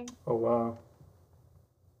something. Oh, wow.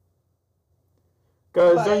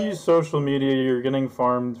 Guys, don't But use social media. You're getting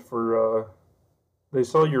farmed for, they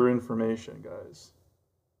sell your information, guys.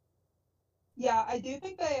 yeah, I do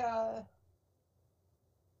think that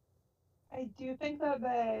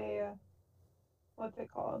they what's it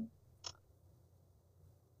called?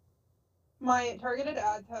 My targeted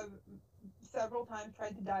ads have several times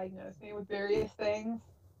tried to diagnose me with various things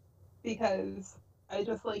because I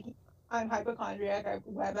just like I'm hypochondriac. I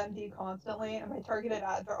WebMD constantly, and my targeted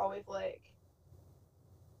ads are always like,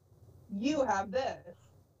 "You have this,"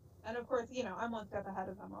 and of course, I'm one step ahead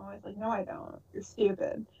of them. I'm always like, "No, I don't. You're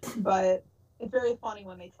stupid." But it's very funny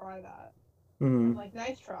when they try that. I'm Mm, like,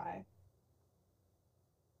 "Nice try."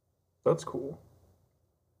 that's cool.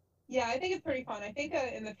 Yeah, I think it's pretty fun. I think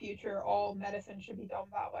in the future, all medicine should be done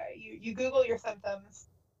that way. You Google your symptoms,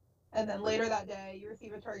 and then later that day, you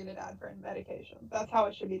receive a targeted ad for medication. That's how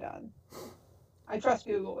it should be done. I trust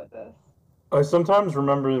Google with this. I sometimes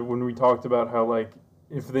remember when we talked about how like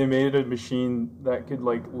if they made a machine that could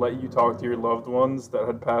like let you talk to your loved ones that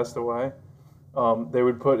had passed away, they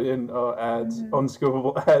would put in ads, Hmm.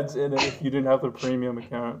 unscopable ads in it if you didn't have the premium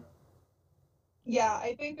account. Yeah,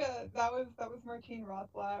 I think that was Martine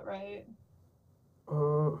Rothblatt, right?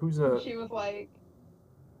 Who's that? She was like,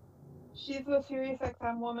 she's the Sirius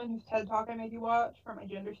XM woman whose TED Talk I made you watch for my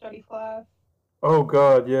gender studies class. Oh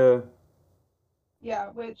God, yeah. Yeah,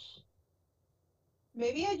 which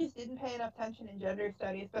maybe I just didn't pay enough attention in gender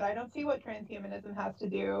studies, but I don't see what transhumanism has to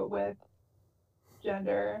do with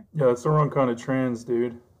gender. Yeah, that's the wrong kind of trans,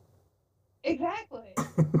 dude. Exactly.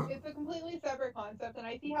 It's a completely separate concept, and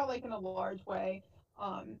I see how, like, in a large way,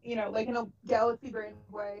 like in a galaxy brain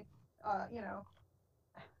way, uh, you know,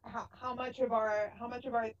 how much of our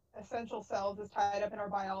essential selves is tied up in our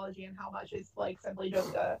biology, and how much is like simply just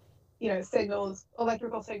signals,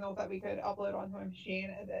 electrical signals that we could upload onto a machine,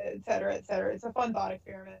 et cetera, et cetera. It's a fun thought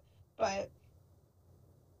experiment, but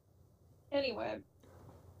anyway,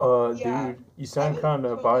 yeah, Dude, you I sound was kind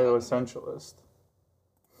of totally unconvinced. bioessentialist.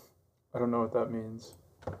 I don't know what that means.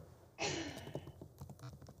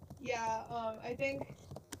 Yeah, I think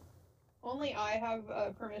only I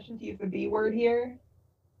have permission to use the B word here.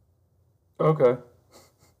 Okay.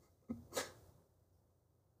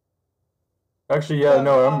 Actually, yeah, So,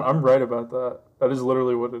 no, I'm right about that. That is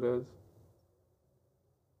literally what it is.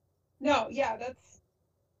 no, yeah, that's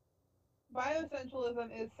bioessentialism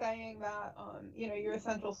is saying that your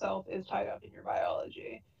essential self is tied up in your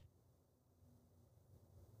biology.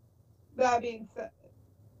 That being said,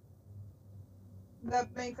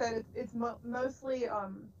 it's mostly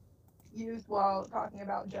used while talking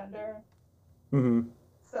about gender. Mm-hmm.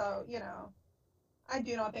 So I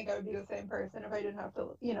do not think I would be the same person if I didn't have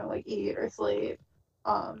to like eat or sleep.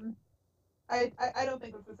 Um, I don't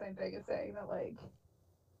think it's the same thing as saying that like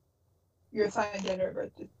your assigned gender at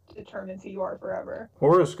birth determines who you are forever.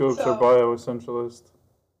 Horoscopes are So bioessentialist.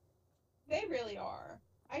 they really are.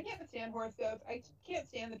 I can't stand horoscopes. I can't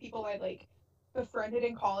stand the people I like befriended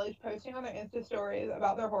in college posting on their Insta stories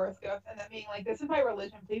about their horoscopes and then being like, "This is my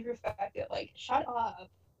religion. Please respect it." Like, shut up.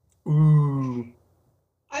 Ooh.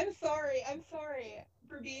 I'm sorry. I'm sorry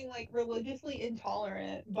for being like religiously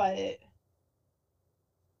intolerant, but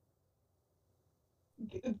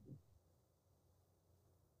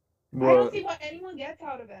I don't What? see what anyone gets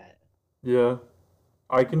out of it. Yeah.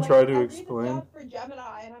 I can Like, try to I read the explain. stuff for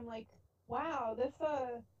Gemini, and I'm like, wow,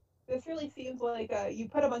 this really seems like you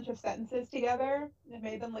put a bunch of sentences together and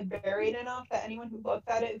made them like varied enough that anyone who looks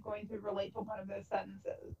at it is going to relate to one of those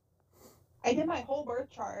sentences. I did my whole birth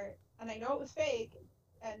chart, and I know it was fake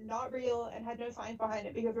and not real and had no science behind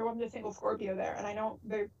it because there wasn't a single Scorpio there, and I know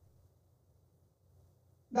there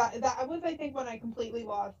that was, I think, when I completely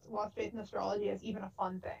lost faith in astrology as even a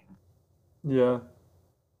fun thing. Yeah.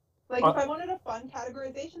 Like, if I, I wanted a fun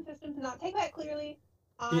categorization system to not take that clearly,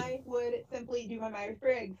 in, I would simply do my Myers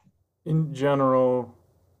Briggs. in general,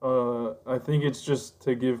 I think it's just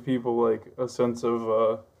to give people like a sense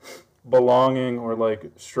of belonging or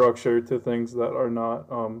like structure to things that are not,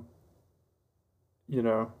 you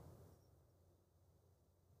know,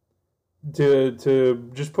 to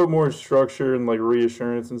just put more structure and like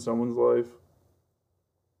reassurance in someone's life.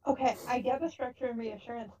 Okay, I get the structure and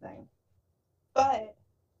reassurance thing, but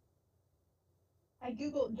I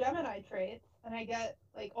Googled Gemini traits and I get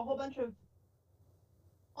like a whole bunch of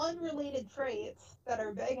unrelated traits that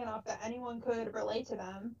are vague enough that anyone could relate to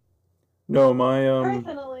them. No, my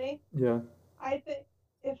Personally, yeah. I think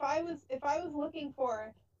if I was looking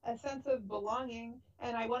for a sense of belonging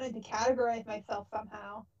and I wanted to categorize myself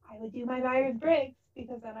somehow, I would do my Myers Briggs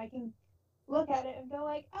because then I can look at it and go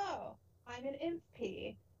like, oh, I'm an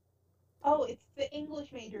INFP. Oh, it's the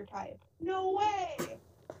English major type. No way.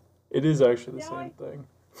 It is actually the Now same I thing.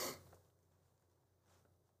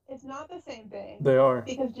 It's not the same thing They are.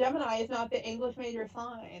 because Gemini is not the English major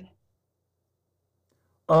sign.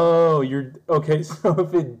 Oh, you're okay. So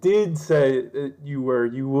if it did say that you were,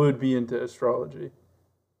 you would be into astrology.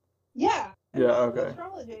 Yeah, I'm Yeah. not into Okay.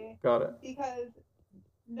 astrology Got it. because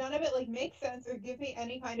none of it like makes sense or give me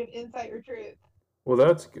any kind of insight or truth. Well,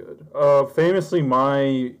 that's good. Famously,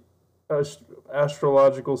 my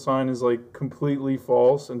astrological sign is like completely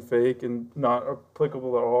false and fake and not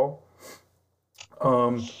applicable at all.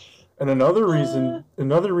 Um, and another reason,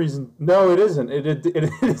 no, it isn't. It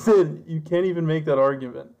isn't. You can't even make that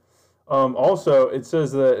argument. Also, it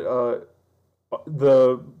says that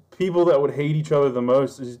the people that would hate each other the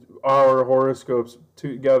most is our horoscopes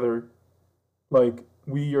together. Like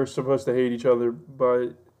we are supposed to hate each other by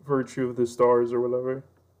virtue of the stars or whatever.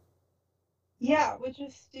 Yeah, which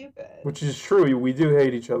is stupid. Which is true. We do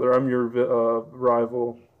hate each other. I'm your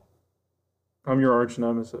rival. I'm your arch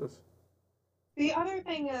nemesis. The other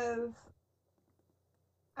thing is,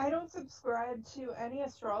 I don't subscribe to any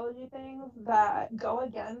astrology things that go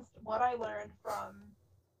against what I learned from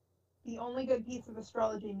the only good piece of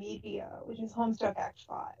astrology media, which is Homestuck Act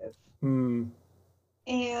 5. Hmm.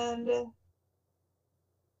 And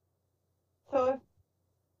so if,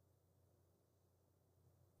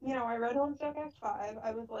 I read Homestuck Act 5,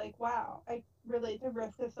 I was like, wow, I relate to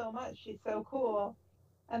Vriska so much. She's so cool.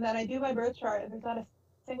 And then I do my birth chart, and there's not a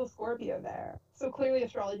single Scorpio there. So clearly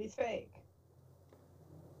astrology's fake.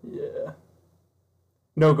 Yeah.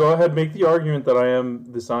 No, go ahead. Make the argument that I am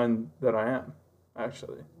the sign that I am.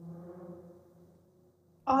 Actually.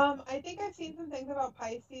 I think I've seen some things about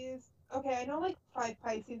Pisces. Okay, I know like 5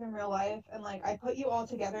 Pisces in real life, and like I put you all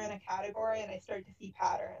together in a category, and I start to see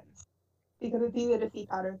patterns because it's easy to see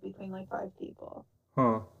patterns between like 5 people.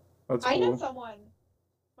 Huh. That's I know cool. someone,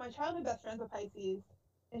 my childhood best friend's a Pisces,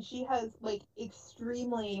 and she has like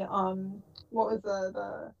extremely what was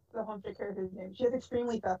the homesick character's name? She has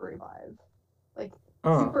extremely peppery vibes, like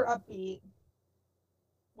Oh. super upbeat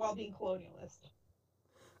while being colonialist.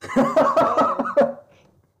 So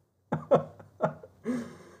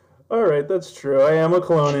All right, that's true. I am a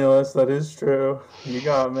colonialist. That is true. You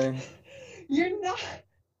got me. you're not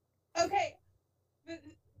okay.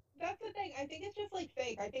 That's the thing. I think it's just like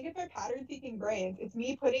fake. I think it's our pattern seeking brains. It's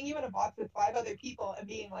me putting you in a box with 5 other people and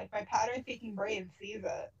being like, my pattern seeking brain sees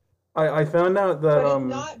it. I found out that But it's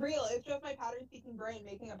not real. It's just my pattern seeking brain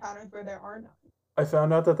making up patterns where there are none. I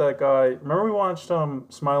found out that that guy. Remember we watched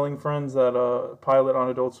Smiling Friends, that pilot on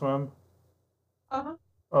Adult Swim. Uh huh.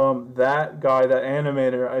 That guy, that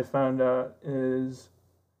animator, I found out is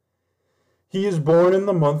he is born in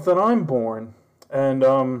the month that I'm born, and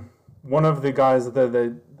one of the guys that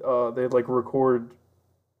they like record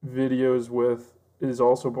videos with is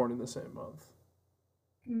also born in the same month.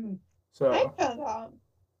 I So, found out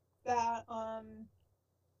that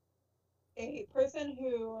a person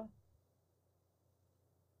who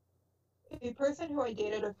a person who I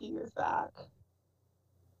dated a few years back,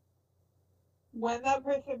 when that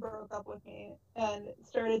person broke up with me and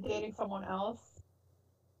started dating someone else,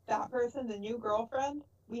 that person, the new girlfriend,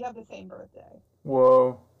 we have the same birthday,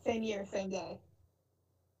 whoa, same year, same day.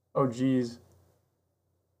 oh geez,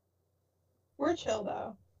 We're chill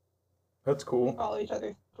though. that's We cool. follow each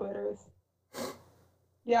other's Twitters.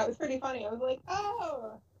 Yeah, it was pretty funny. I was like,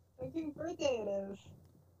 oh, like whose birthday it is.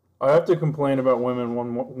 I have to complain about women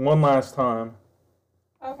one last time.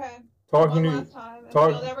 Okay. Talking One to last time, and then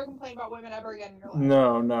talk. you'll never complain about women ever again in your life.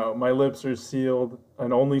 No, no, my lips are sealed,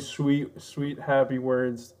 and only sweet, sweet, happy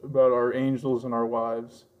words about our angels and our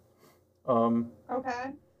wives. Um,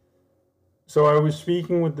 Okay. so I was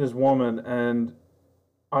speaking with this woman, and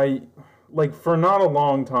I, like, for not a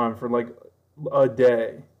long time, for like a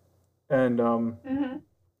day, and Mhm.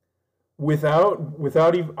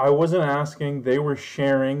 without even, I wasn't asking. They were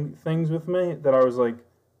sharing things with me that I was like,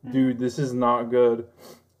 dude, Mhm. this is not good.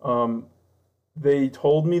 Um, they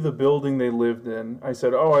told me the building they lived in. I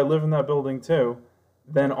said, "Oh, I live in that building too."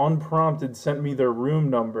 Then unprompted sent me their room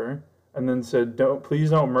number and then said, "Don't please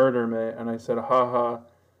don't murder me." And I said, "Haha."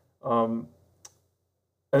 Um,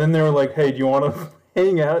 and then they were like, "Hey, do you want to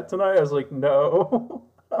hang out tonight?" I was like, "No."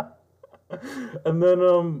 And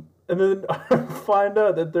then I find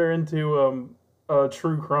out that they're into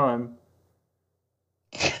true crime,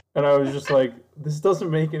 and I was just like, "This doesn't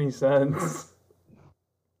make any sense."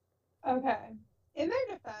 Okay. In their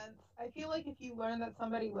defense, I feel like if you learn that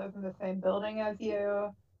somebody lives in the same building as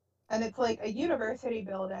you, and it's like a university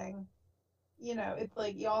building, it's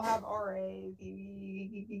like y'all have RAs,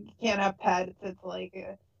 you can't have pets,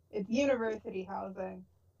 it's university housing.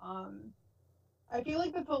 Um, I feel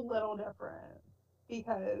like that's a little different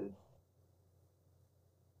because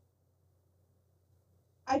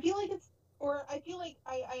I feel like I feel like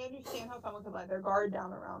I understand how someone could let their guard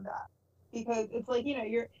down around that because it's like,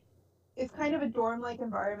 it's kind of a dorm like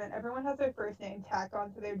environment. Everyone has their first name tacked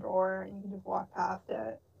onto their door and you can just walk past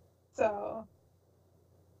it. So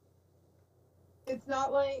it's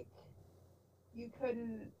not like you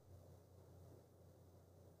couldn't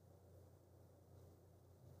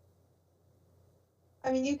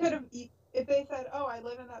I mean, you could have, if they said, "Oh, I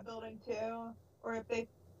live in that building too," or if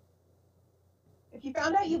you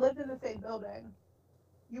found out you lived in the same building,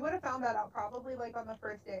 you would have found that out probably like on the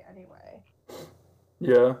first date anyway.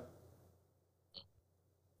 Yeah.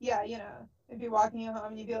 Yeah, it'd be walking you home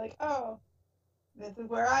and you'd be like, "Oh, this is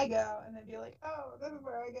where I go," and then be like, "Oh, this is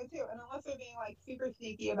where I go too." And unless they're being like super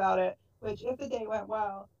sneaky about it, which if the date went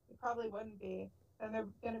well, it probably wouldn't be, then they're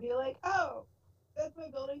gonna be like, "Oh, that's my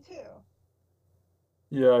building too."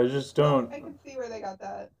 Yeah, I just So don't. I can see where they got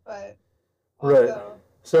that, but Right. also,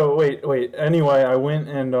 So wait. Anyway, I went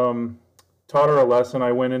and taught her a lesson.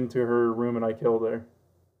 I went into her room and I killed her.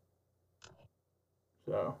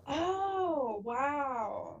 So oh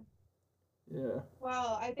wow, yeah.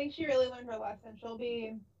 well, I think she really learned her lesson. She'll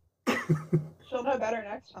know better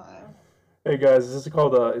next time. Hey guys, this is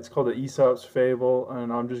called it's called the Aesop's Fable,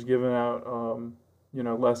 and I'm just giving out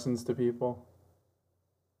lessons to people.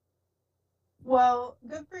 Well,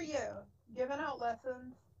 good for you, giving out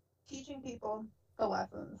lessons, teaching people the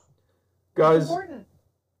lessons. It's Guys, important.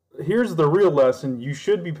 here's the real lesson: you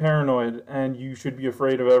should be paranoid and you should be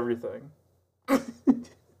afraid of everything.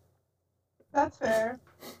 That's fair.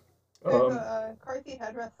 There's um, a Car Seat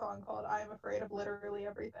Headrest song called "I Am Afraid of Literally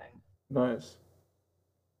Everything." nice.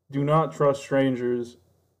 Do not trust strangers.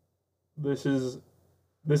 This is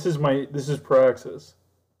this is praxis.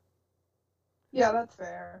 Yeah, that's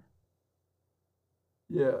fair.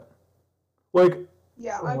 Yeah. Like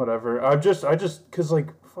Yeah, whatever. I just cuz like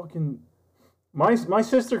fucking my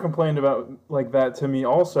sister complained about like that to me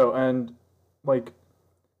also, and like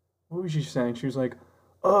what was she saying? She was like,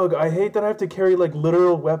 "Ugh, I hate that I have to carry like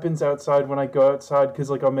literal weapons outside when I go outside cuz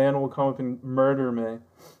like a man will come up and murder me."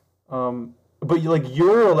 But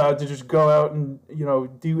you're allowed to just go out and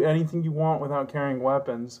do anything you want without carrying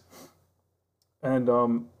weapons. And yes,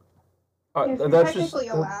 you're that's just technically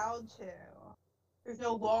allowed to. There's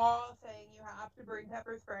no law saying you have to bring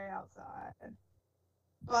pepper spray outside.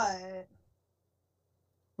 But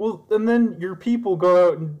well, and then your people go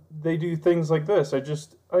out and they do things like this. I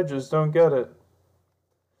just don't get it.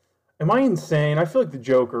 Am I insane? I feel like the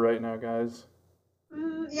Joker right now, guys.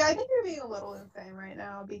 yeah, I think you're being a little insane right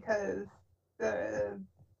now the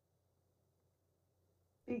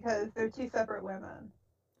because they're two separate women.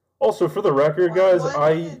 Also, for the record, One guys, one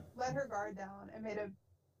I woman let her guard down and made a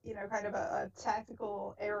kind of a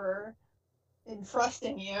tactical error in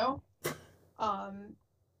trusting you. Um,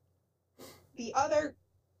 the other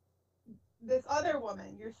this other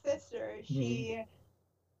woman, your sister, Mhm.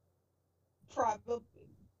 probably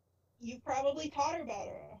you probably taught her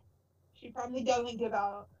better. She probably doesn't give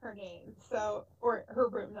out her name, or her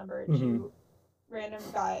room number Mhm. to random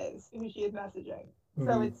guys who she is messaging. So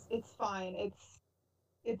Mhm. it's fine. It's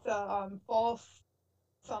a false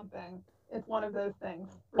something. It's one of those things.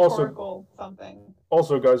 Also, Rhetorical something.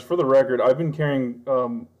 guys, for the record, I've been carrying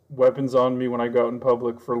weapons on me when I go out in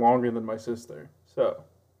public for longer than my sister. So,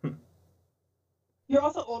 You're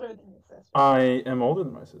also older than your sister. I am older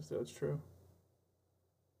than my sister. That's true.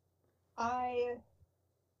 I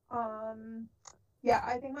yeah,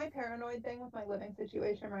 I think my paranoid thing with my living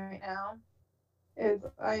situation right now is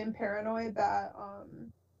I am paranoid that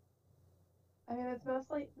I mean it's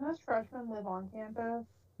most freshmen live on campus.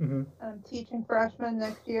 Hmm. I'm teaching freshmen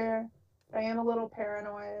next year. I am a little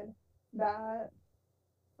paranoid that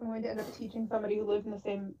I'm going to end up teaching somebody who lives in the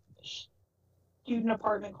same student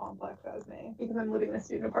apartment complex as me because I'm living in a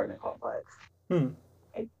student apartment complex. Hmm.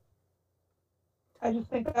 I, I just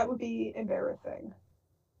think that would be embarrassing.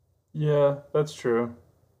 Yeah, that's true.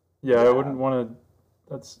 Yeah, I Yeah. wouldn't want to.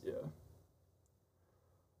 That's yeah.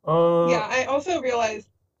 Yeah, Uh, I also realized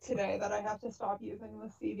today that I have to stop using the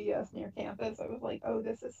CVS near campus. I was like, oh,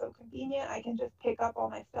 this is so convenient. I can just pick up all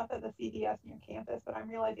my stuff at the CVS near campus. But I'm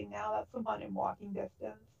realizing now that's the one in walking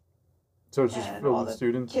distance. so it's just And filled all with the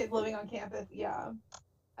students. kids living on campus, yeah.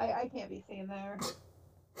 I can't be seen there.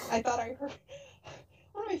 I thought I heard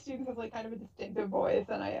one of my students has like kind of a distinctive voice,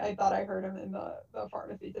 and I thought I heard him in the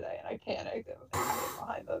pharmacy today, and I panicked and was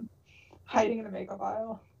like hiding in the makeup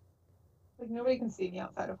aisle. Like nobody can see me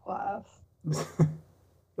outside of class. That's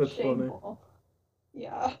funny. Shameful.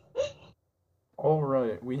 Yeah. All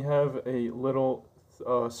right, we have a little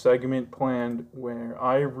segment planned where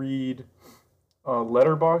I read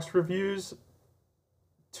letterbox reviews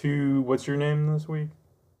to what's your name this week?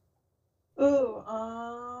 Ooh,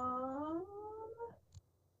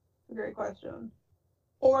 great question.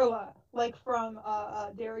 Orla, like from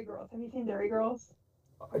Dairy Girls. Have you seen Dairy Girls?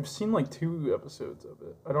 I've seen like 2 episodes of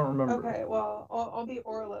it. I don't remember. Okay, well, I'll be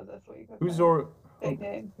Orla this week. That's Who's my or fake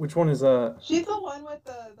name. which one is that? She's the one with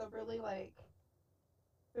the really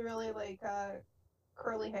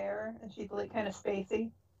curly hair and she's like kind of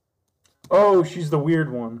spacey. Oh, she's the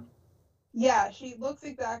weird one. Yeah, she looks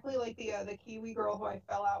exactly like the Kiwi girl who I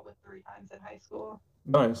fell out with 3 times in high school.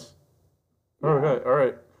 Nice. Yeah. Okay, all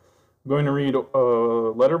right. I'm going to read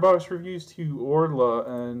letterbox reviews to Orla,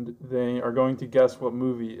 and they are going to guess what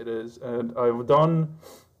movie it is. And I've done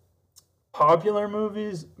popular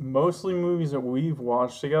movies, mostly movies that we've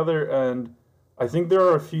watched together, and I think there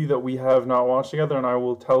are a few that we have not watched together, and I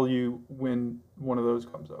will tell you when one of those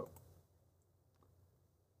comes out.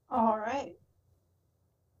 All right.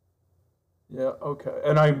 Yeah, okay.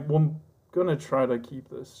 And I'm gonna try to keep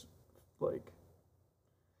this like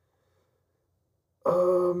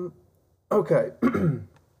um okay.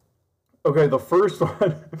 Okay, the first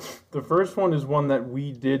one the first one is one that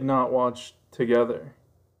we did not watch together.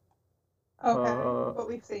 Okay, Uh but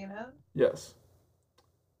we've seen it. yes.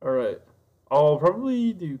 All right. I'll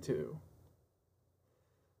probably do two.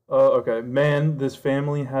 Okay. Man, this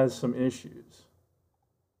family has some issues.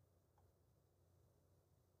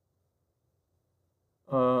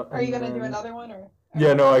 Are you And gonna do then another one or? yeah,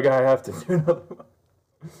 Okay. no, I have to do another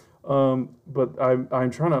one. But I'm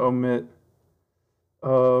trying to omit.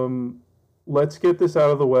 Um, let's get this out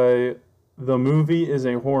of the way. The movie is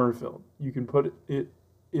a horror film. You can put it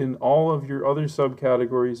in all of your other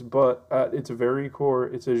subcategories, but at its very core,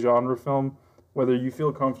 it's a genre film, whether you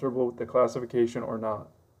feel comfortable with the classification or not.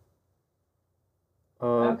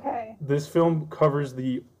 Uh, Okay. this film covers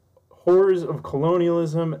the horrors of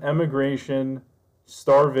colonialism, emigration,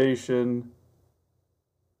 starvation,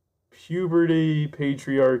 puberty,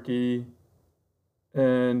 patriarchy,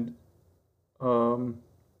 and um,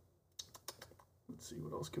 let's see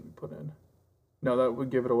what else could we put in. No, that would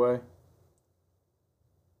give it away.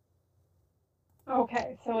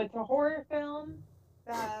 Okay, so it's a horror film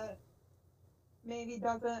that maybe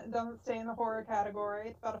doesn't stay in the horror category.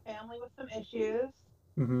 It's about a family with some issues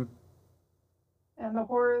Mm-hmm. and the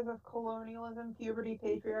horrors of colonialism, puberty,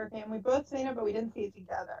 patriarchy, and we both seen it, but we didn't see it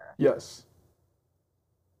together. Yes.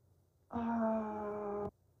 Uh,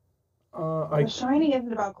 I. The Shining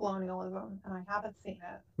isn't about colonialism, and I haven't seen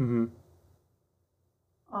it. Mm-hmm.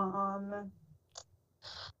 Um,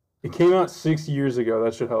 It came out 6 years ago.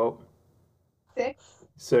 That should help. 6.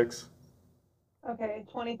 6. Okay,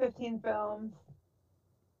 2015 films.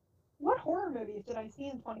 What horror movies did I see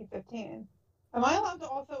in 2015? Am I allowed to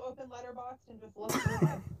also open Letterboxd and just look through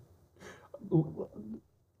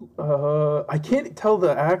my? I can't tell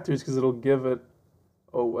the actors because it'll give it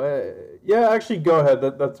away. Yeah, actually, go ahead.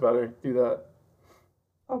 That's better. Do that.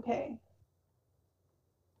 Okay.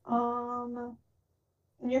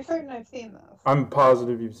 And you're certain I've seen this? I'm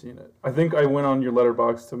positive you've seen it. I think I went on your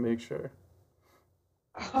letterbox to make sure.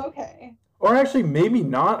 Okay. Or actually, maybe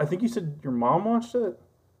not. I think you said your mom watched it.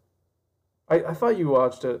 I thought you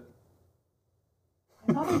watched it.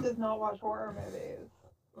 My mother does not watch horror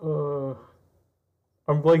movies.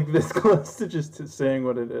 I'm like this close to just saying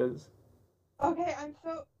what it is. Okay, I'm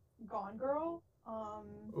so Gone Girl.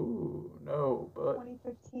 Ooh, no, but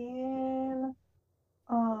 2015.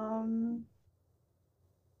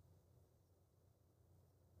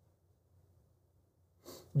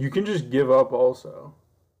 you can just give up also.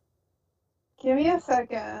 Give me a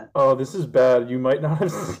second. Oh, this is bad. You might not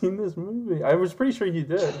have seen this movie. I was pretty sure you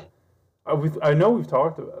did. I know we've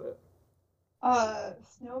talked about it.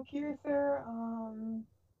 Snowpiercer.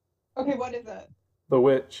 Okay, what is it? The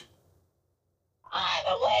Witch. I'm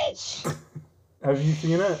a witch. Have you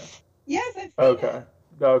seen it? Yes, I've seen Okay.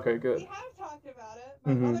 it. Okay, We good. have talked about it.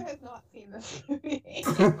 My Mhm. mother has not seen this movie.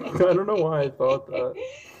 I don't know why I thought that.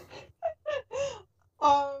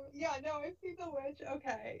 Yeah, no, I've seen The Witch.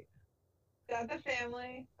 Okay. That's a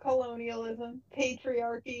family, colonialism,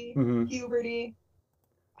 patriarchy, Hmm. puberty.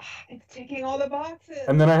 It's ticking all the boxes.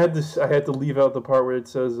 And then I had to leave out the part where it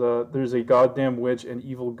says there's a goddamn witch and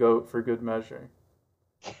evil goat for good measure.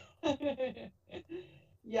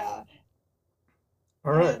 Yeah.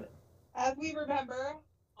 All right. And as we remember,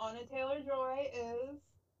 Anna Taylor-Joy is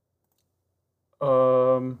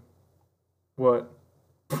What?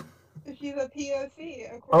 she's a POC.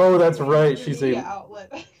 Oh, according that's to right. the She's media a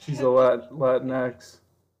outlet. she's a Latinx.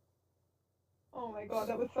 Oh my god,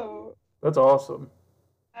 that was so. That's awesome.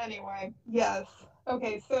 Anyway, yes.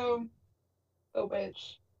 Okay, so The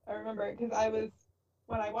Witch. I remember it because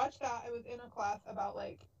when I watched that, I was in a class about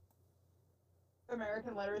like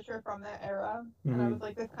American literature from that era, and I Mhm. was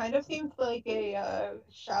like, this kind of seems like a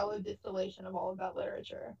shallow distillation of all of that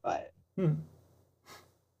literature, but Hmm.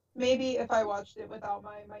 maybe if I watched it without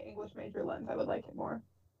my English major lens, I would like it more.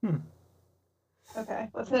 Hmm. Okay,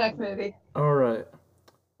 what's the next movie? All right.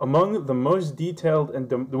 Among the most detailed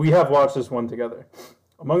and we have watched this one together.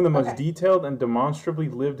 Among the most Okay. detailed and demonstrably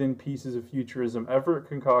lived-in pieces of futurism ever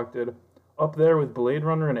concocted, up there with Blade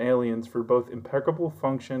Runner and Aliens for both impeccable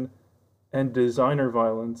function and designer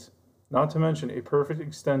violence, not to mention a perfect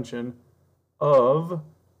extension of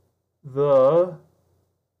the.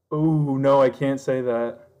 Ooh, no, I can't say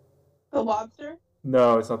that. The Lobster?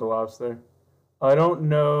 No, it's not the lobster. I don't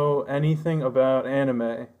know anything about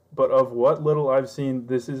anime, but of what little I've seen,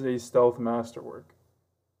 this is a stealth masterwork.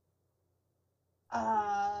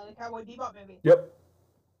 The Cowboy Bebop movie. Yep.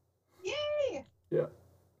 Yay! Yeah.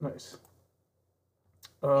 Nice.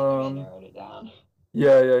 I think I Um. narrowed it down.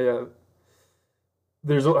 Yeah.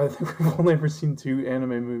 I think we've only ever seen two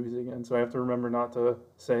anime movies again, so I have to remember not to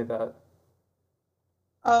say that.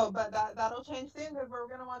 Oh, but that'll change soon because we're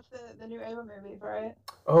gonna watch the new Ava movies, right?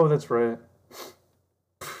 Oh, that's right.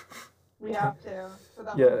 We have to. So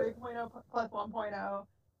that Yeah. 3.0 plus 1.0,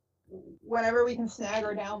 whenever we can snag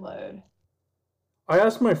or download. I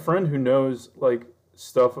asked my friend who knows like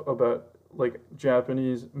stuff about like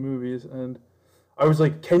Japanese movies, and I was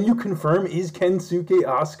like, "Can you confirm is Kensuke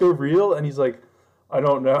Asuka real?" And he's like, "I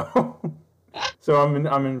don't know." So I'm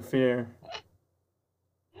in fear.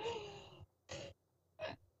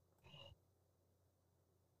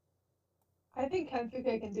 I think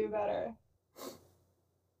Kensuke can do better,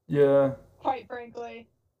 Yeah, quite frankly.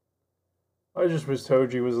 I just wish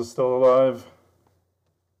Toji was still alive.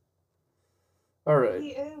 All right. He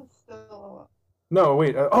is still. No,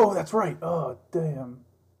 wait. Oh, that's right. Oh, damn.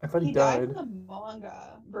 I thought he He died in died. the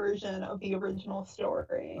manga version of the original Oh,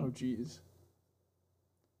 story. jeez.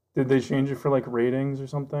 Did they change it for like ratings or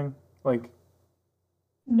something? Like,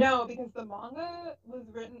 No, because the manga was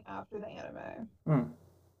written after the anime. hmm,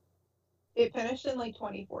 It finished in like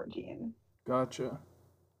 2014. gotcha.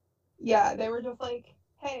 Yeah, they were just like,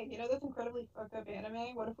 hey, you know this incredibly fucked up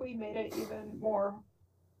anime? What if we made it even more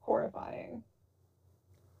horrifying?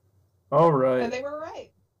 All And right. they were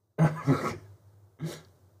right.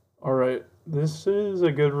 All right. This is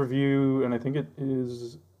a good review, and I think it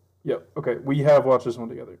is. Yep. Okay. We have watched this one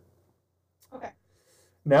together. Okay.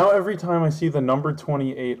 Now, every time I see the number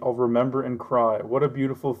 28, I'll remember and cry. What a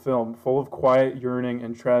beautiful film, full of quiet yearning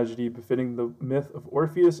and tragedy, befitting the myth of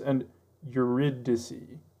Orpheus and Eurydice.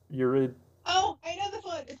 Eurid. Oh, I know this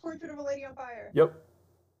one. It's Portrait of a Lady on Fire. Yep.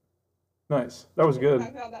 Nice. That was They good.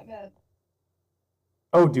 talk about that myth.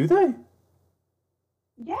 Oh, do they?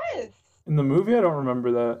 Yes. In the movie, I don't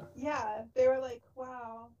remember that. Yeah, they were like,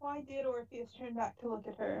 wow, why did Orpheus turn back to look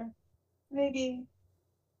at her? Maybe,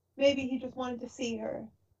 maybe he just wanted to see her.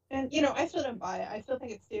 And I still don't buy it. I still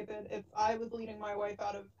think it's stupid. If I was leading my wife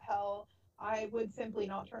out of hell, I would simply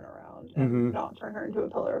not turn around and Mm-hmm. not turn her into a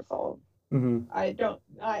pillar of salt. Mm-hmm. I don't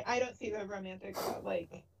see the romantic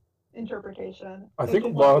interpretation. I There's think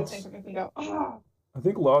just one good thing Lot's. that makes me go, ah. I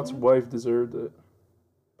think Lot's Mhm. wife deserved it,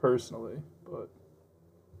 personally, but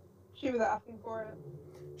She was asking for it.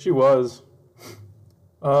 she was.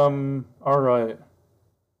 All right.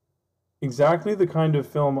 Exactly the kind of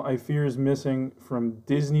film I fear is missing from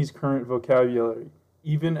Disney's current vocabulary.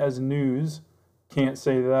 Even as news, can't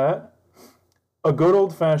say that. A good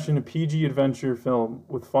old fashioned PG adventure film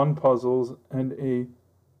with fun puzzles and a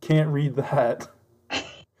can't read that.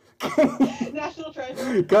 National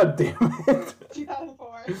Treasure, God damn it.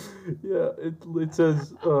 2004. Yeah, it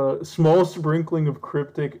says small sprinkling of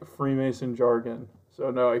cryptic Freemason jargon.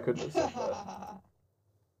 So no, I couldn't have said that.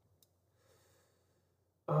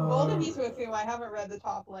 Bold of you to assume I haven't read the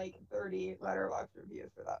top 30 Letterboxd reviews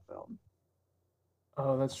for that film.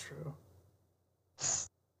 Oh, that's true.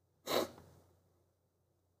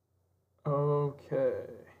 Okay.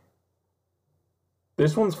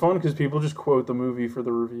 This one's fun because people just quote the movie for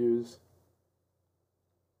the reviews.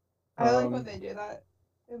 I like when they do that.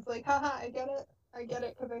 It's like, haha, I get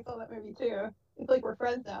it because I saw that movie too. It's like we're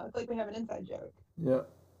friends now. It's like we have an inside joke. Yeah.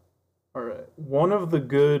 All right. One of the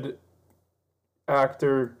good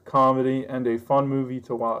actor comedy and a fun movie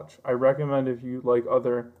to watch. I recommend if you like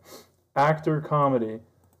other actor comedy,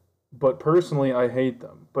 but personally I hate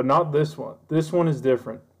them. But not this one. This one is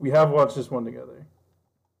different. We have watched this one together.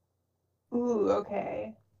 Ooh,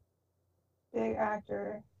 okay. Big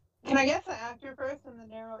actor. Can I guess the actor first and then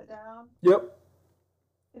narrow it down? Yep,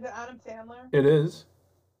 Is it Adam Sandler? it is.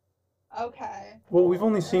 Okay. Well, we've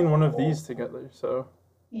only seen one of these together, so.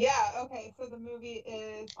 Yeah, okay. So the movie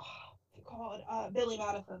is what's it called? Billy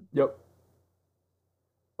Madison. Yep.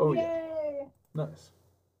 Oh, yeah. Yay! Nice.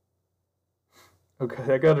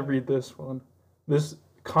 Okay, I gotta read this one. This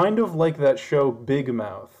kind of like that show Big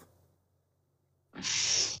Mouth.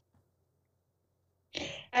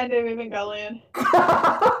 And David Evangelion.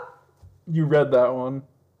 You read that one.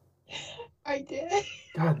 I did.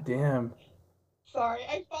 God damn. Sorry,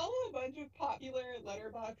 I follow a bunch of popular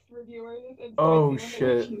Letterboxd reviewers, and so I Oh see when they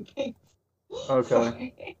shit. review things. Okay.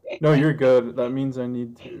 Sorry. No, you're good. That means I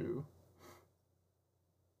need to.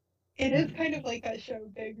 It is kind of like that show,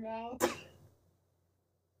 Big Mouth.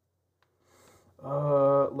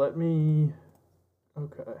 Let me.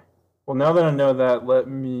 Okay. Well, now that I know that, let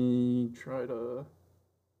me try to.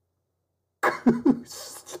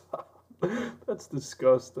 Stop. That's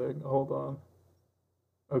disgusting. Hold on.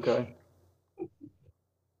 Okay.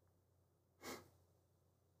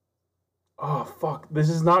 Oh fuck! This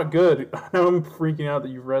is not good. Now I'm freaking out that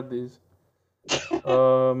you've read these.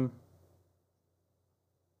 Um.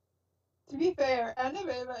 To be fair,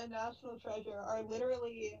 Annabeba and National Treasure are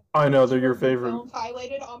literally I know they're two your of the favorite. films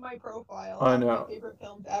highlighted on my profile I as my know. favorite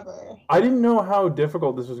films ever. I didn't know how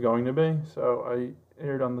difficult this was going to be, so I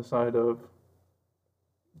erred on the side of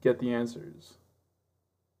get the answers.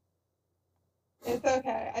 It's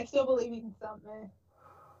okay. I still believe you can stump me.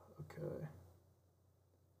 Okay.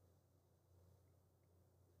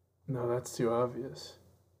 No, that's too obvious.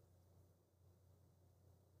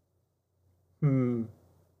 Hmm.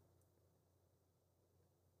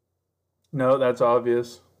 No, that's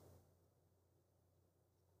obvious.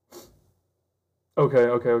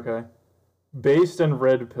 Okay. Based and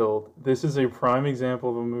red pilled, this is a prime example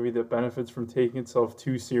of a movie that benefits from taking itself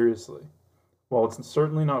too seriously. While it's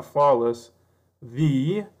certainly not flawless,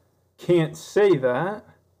 the can't say that.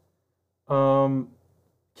 Um,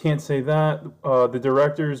 can't say that. The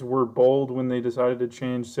directors were bold when they decided to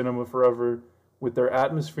change cinema forever with their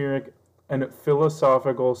atmospheric and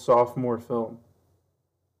philosophical sophomore film.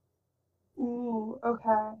 Ooh,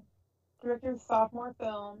 okay. Director's sophomore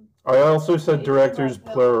film, I also said based in directors red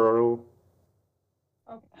pill. plural.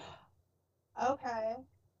 Okay. Okay.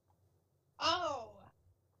 Oh,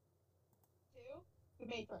 two. The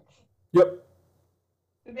Matrix. Yep.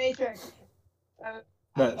 The Matrix. I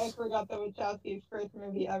Nice. forgot that Wachowski's first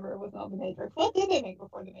movie ever was not The Matrix. What did they make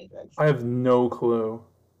before The Matrix? I have no clue.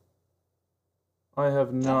 I have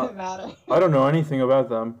Doesn't not. matter. I don't know anything about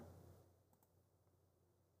them.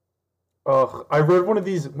 Ugh, I read one of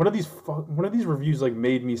these reviews like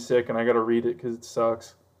made me sick, and I gotta read it because it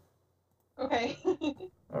sucks. Okay.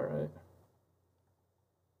 All right.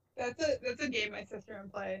 That's a game my sister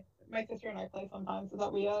and I play sometimes, is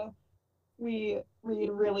that we read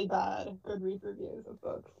really bad Goodreads reviews of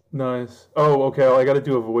books. Nice. Oh, okay. Well, I gotta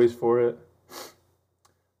do a voice for it.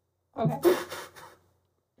 Okay.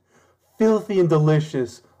 Filthy and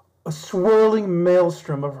delicious, a swirling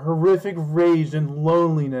maelstrom of horrific rage and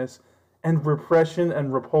loneliness, and repression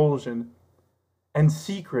and repulsion, and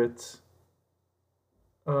secrets.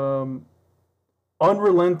 Um,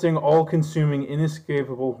 Unrelenting, all-consuming,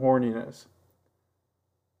 inescapable horniness.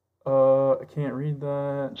 I can't read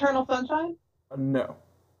that. Eternal Sunshine? No.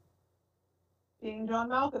 Being John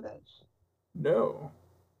Malkovich. No.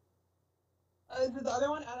 Is it the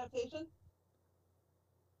other one adaptation?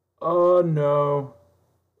 No.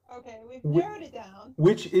 Okay, we've Wh- narrowed it down.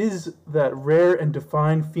 which is that rare and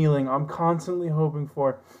defined feeling I'm constantly hoping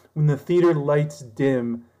for when the theater lights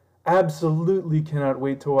dim. Absolutely cannot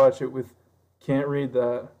wait to watch it with. Can't read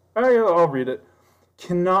that. I'll read it.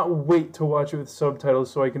 Cannot wait to watch it with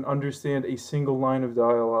subtitles so I can understand a single line of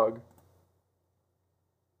dialogue.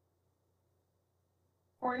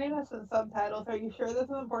 Horniness and subtitles. Are you sure this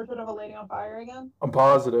is a Portrait of a Lady on Fire again? I'm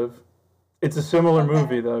positive. It's a similar Okay.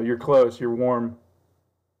 movie, though. You're close. You're warm.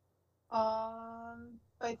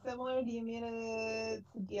 By similar, do you mean it's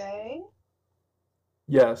gay?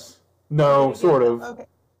 Yes. Is it No, a gay sort film? of. Okay.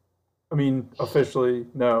 I mean, officially,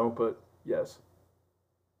 no, but yes.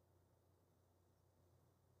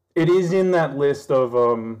 It is in that list of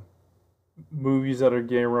movies that are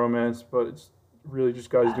gay romance, but it's really just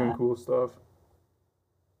guys doing cool stuff.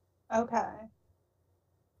 Okay.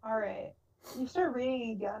 All right. You start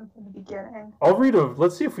reading again from the beginning. I'll read a.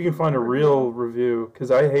 Let's see if we can find a real review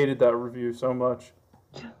because I hated that review so much.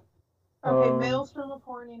 Okay, Maelstrom of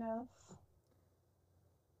Horniness.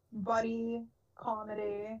 Buddy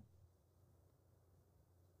comedy.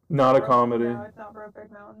 Not a comedy. No, it's not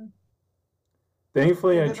Brokeback Mountain.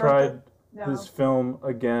 Thankfully, Is I it tried No. this film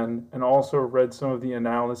again and also read some of the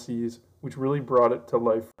analyses, which really brought it to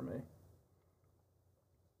life for me.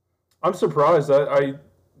 I'm surprised. I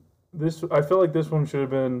feel like this one should have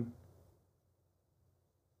been.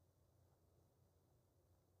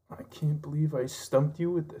 I can't believe I stumped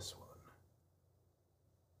you with this one.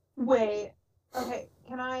 Wait. Okay,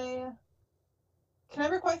 can I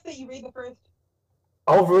request that you read the first?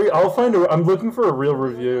 I'll find a. I'm looking for a real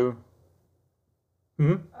review.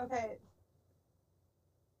 Okay.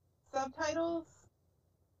 Subtitles.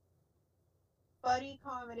 Buddy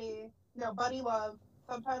comedy. No, Buddy Love.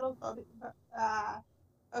 Subtitles.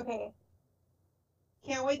 Okay.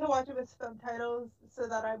 Can't wait to watch it with subtitles so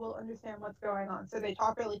that I will understand what's going on. So they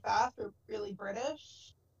talk really fast or really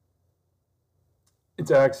British. It's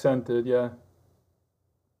accented, yeah.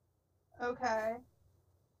 Okay.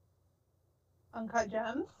 Uncut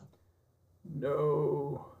Gems.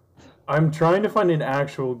 No. I'm trying to find an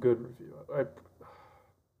actual good review.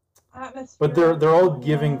 But they're all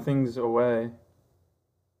giving things away.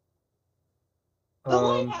 The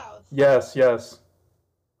Lighthouse. Yes, yes.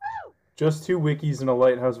 Woo! Just two wikis and a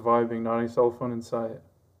lighthouse vibing, not a cell phone in sight.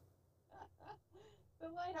 The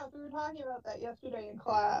Lighthouse. We were talking about that yesterday in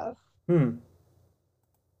class.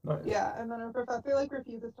 Nice. Yeah, and then our professor like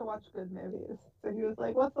refuses to watch good movies. So he was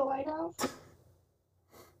like, "What's The Lighthouse?" Is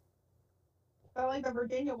that like the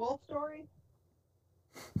Virginia Woolf story?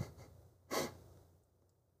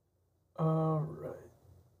 All right.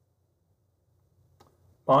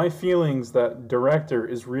 My feelings that director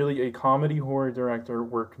is really a comedy horror director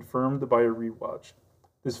were confirmed by a rewatch.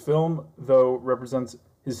 This film, though, represents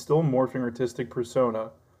his still morphing artistic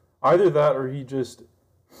persona. Either that or he just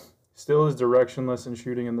still is directionless and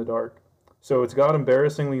shooting in the dark. So it's got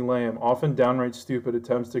embarrassingly lame, often downright stupid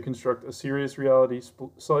attempts to construct a serious reality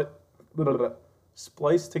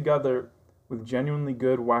spliced together with genuinely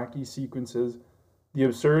good, wacky sequences, the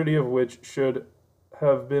absurdity of which should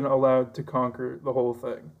have been allowed to conquer the whole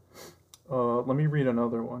thing. Let me read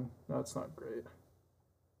another one. That's not great.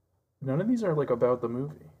 None of these are like about the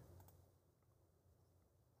movie.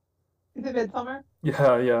 Is it Midsommar?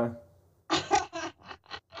 Yeah, yeah.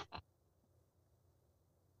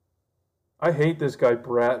 I hate this guy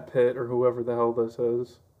Brad Pitt or whoever the hell this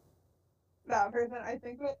is. That person, I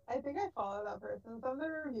think I follow that person. Some of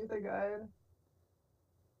their reviews are good.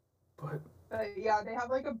 But yeah, they have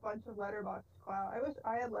like a bunch of Letterboxd clout. I wish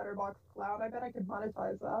I had Letterboxd clout. I bet I could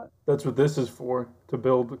monetize that. That's what this is for, to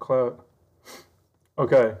build the clout.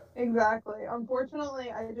 Okay. Exactly.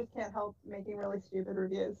 Unfortunately, I just can't help making really stupid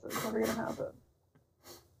reviews, so it's never gonna happen.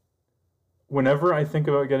 Whenever I think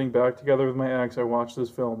about getting back together with my ex, I watch this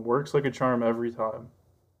film. Works like a charm every time.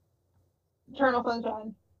 Eternal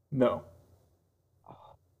Sunshine. No.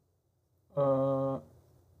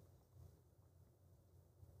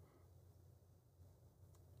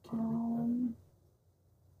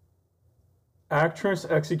 Actress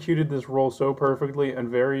executed this role so perfectly and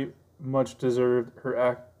very much deserved her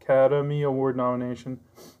Academy Award nomination.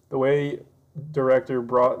 The way director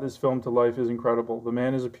brought this film to life is incredible. The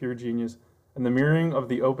man is a pure genius, and the mirroring of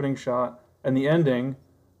the opening shot and the ending,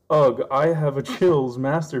 ugh, I have a chills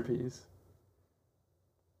masterpiece.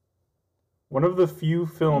 One of the few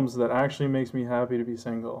films that actually makes me happy to be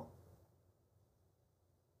single.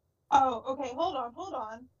 Oh, okay. Hold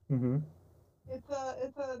on. Mm-hmm.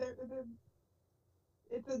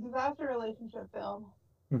 It's a disaster relationship film.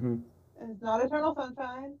 Mm-hmm. And it's not Eternal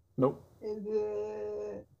Sunshine. Nope. Is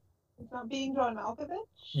it? It's not Being John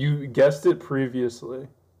Malkovich. You guessed it previously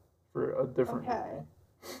for a different movie.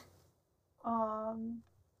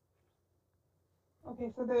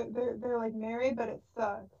 Okay, so they're like married, but it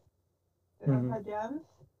sucks. They don't have gems.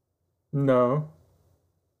 No.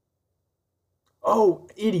 Oh,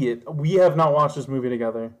 idiot! We have not watched this movie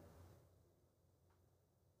together.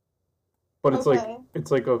 But it's okay.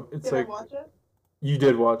 Did I watch it? You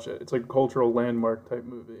did watch it. It's like a cultural landmark type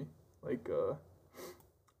movie. Like,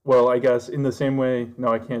 well, I guess in the same way. No,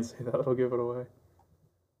 I can't say that. I'll give it away.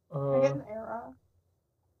 I get an era.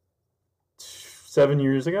 7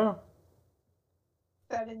 years ago.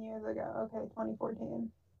 7 years ago. Okay,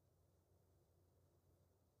 2014.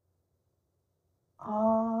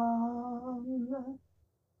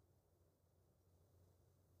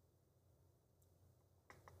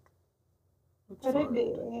 Could it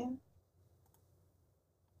be?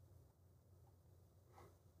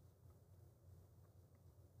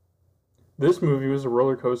 This movie was a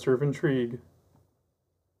roller coaster of intrigue.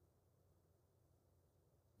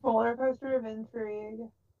 Roller coaster of intrigue.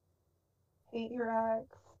 Hate your ex.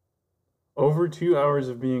 Over 2 hours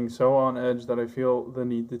of being so on edge that I feel the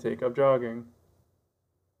need to take up jogging.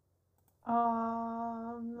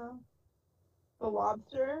 The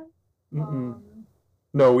Lobster.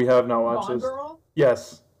 No, we have not watched Gone this. Girl?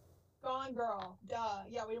 Yes. Gone Girl. Duh.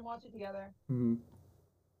 Yeah, we didn't watch it together. Mm-hmm.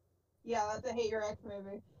 Yeah, that's a hate your ex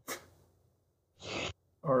movie.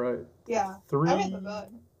 All right. Yeah. 3. I read the book.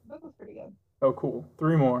 The book was pretty good. Oh, cool.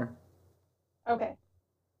 3 more. Okay.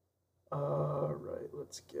 All right.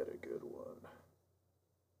 Let's get a good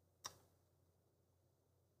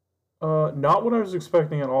one. Not what I was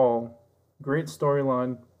expecting at all. Great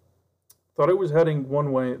storyline. Thought it was heading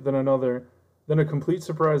one way, then another, Then a complete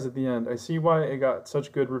surprise at the end. I see why it got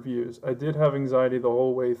such good reviews. I did have anxiety the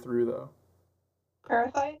whole way through, though.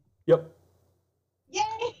 Parasite? Yep. Yay!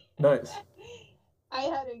 Nice. I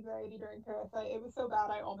had anxiety during Parasite. It was so bad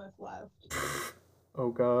I almost left. Oh,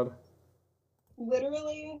 God.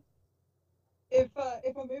 Literally, if a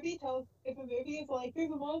movie is like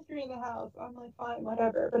there's a monster in the house, I'm like fine,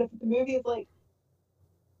 whatever. But if the movie is like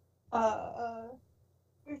uh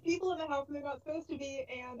there's people in the house and they're not supposed to be,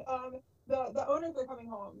 and the owners are coming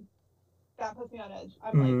home, that puts me on edge.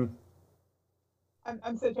 I'm like Mm.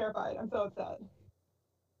 I'm so terrified. I'm so upset.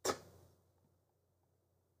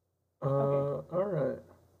 Okay. All right.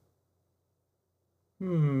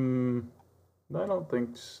 Hmm. I don't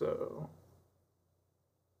think so.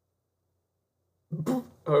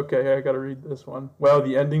 Okay, I gotta read this one. Wow,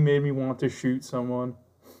 the ending made me want to shoot someone.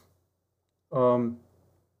 Um,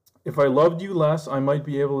 if I loved you less, I might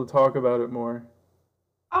be able to talk about it more.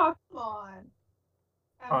 Oh come on.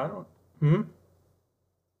 I Emma. don't. Hmm.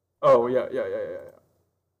 Oh yeah.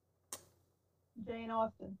 Jane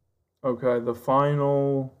Austen. Okay, the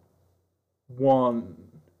final one.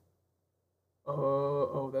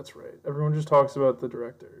 Oh, that's right. Everyone just talks about the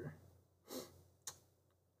director.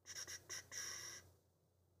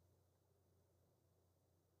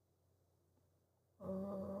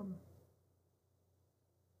 Um,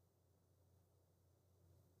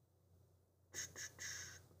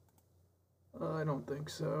 I don't think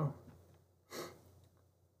so.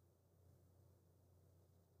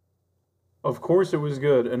 Of course, it was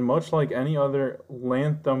good, and much like any other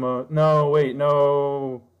Lanthima. No, wait,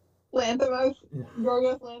 no. Lanthimos.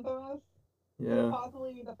 Yorgos Lanthimos. Could it Yeah.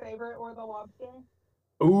 possibly be The Favorite or The Lobster?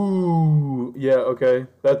 Ooh, yeah, okay.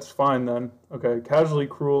 That's fine then. Okay, casually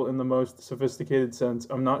cruel in the most sophisticated sense.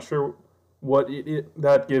 I'm not sure what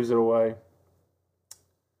that gives it away.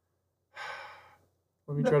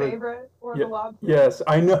 Let me The try to. Favorite or Yeah, The Lobster? yes,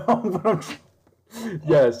 I know, but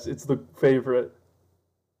yes, it's the favorite.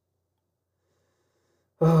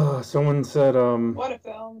 Someone said, What a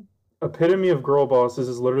film. Epitome of Girl Bosses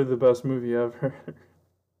is literally the best movie ever.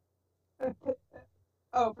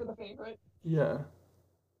 Oh, for The Favorite. Yeah.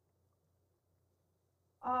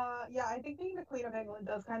 Yeah, I think being the Queen of England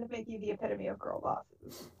does kind of make you the epitome of girl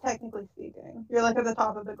bosses, technically speaking. You're like at the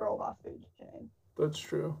top of the girl boss food chain. That's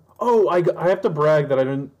true. Oh, I have to brag that I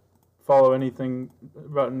didn't follow anything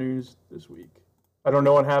about news this week. I don't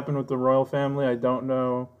know what happened with the royal family. I don't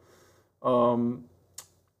know um,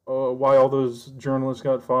 why all those journalists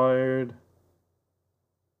got fired.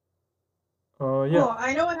 Yeah. Well,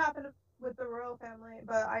 I know what happened with the royal family,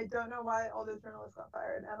 but I don't know why all those journalists got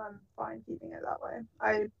fired, and I'm fine keeping it that way.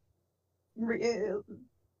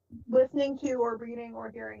 Listening to or reading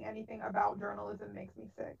or hearing anything about journalism makes me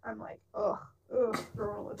sick. I'm like, ugh,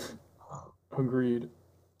 journalism. Agreed.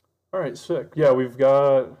 All right, sick. Yeah, we've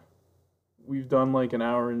done like an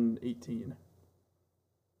hour and 18.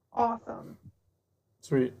 Awesome.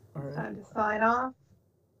 Sweet. All right. Time to sign off.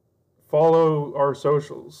 Follow our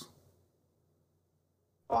socials.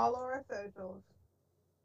 Follow our socials.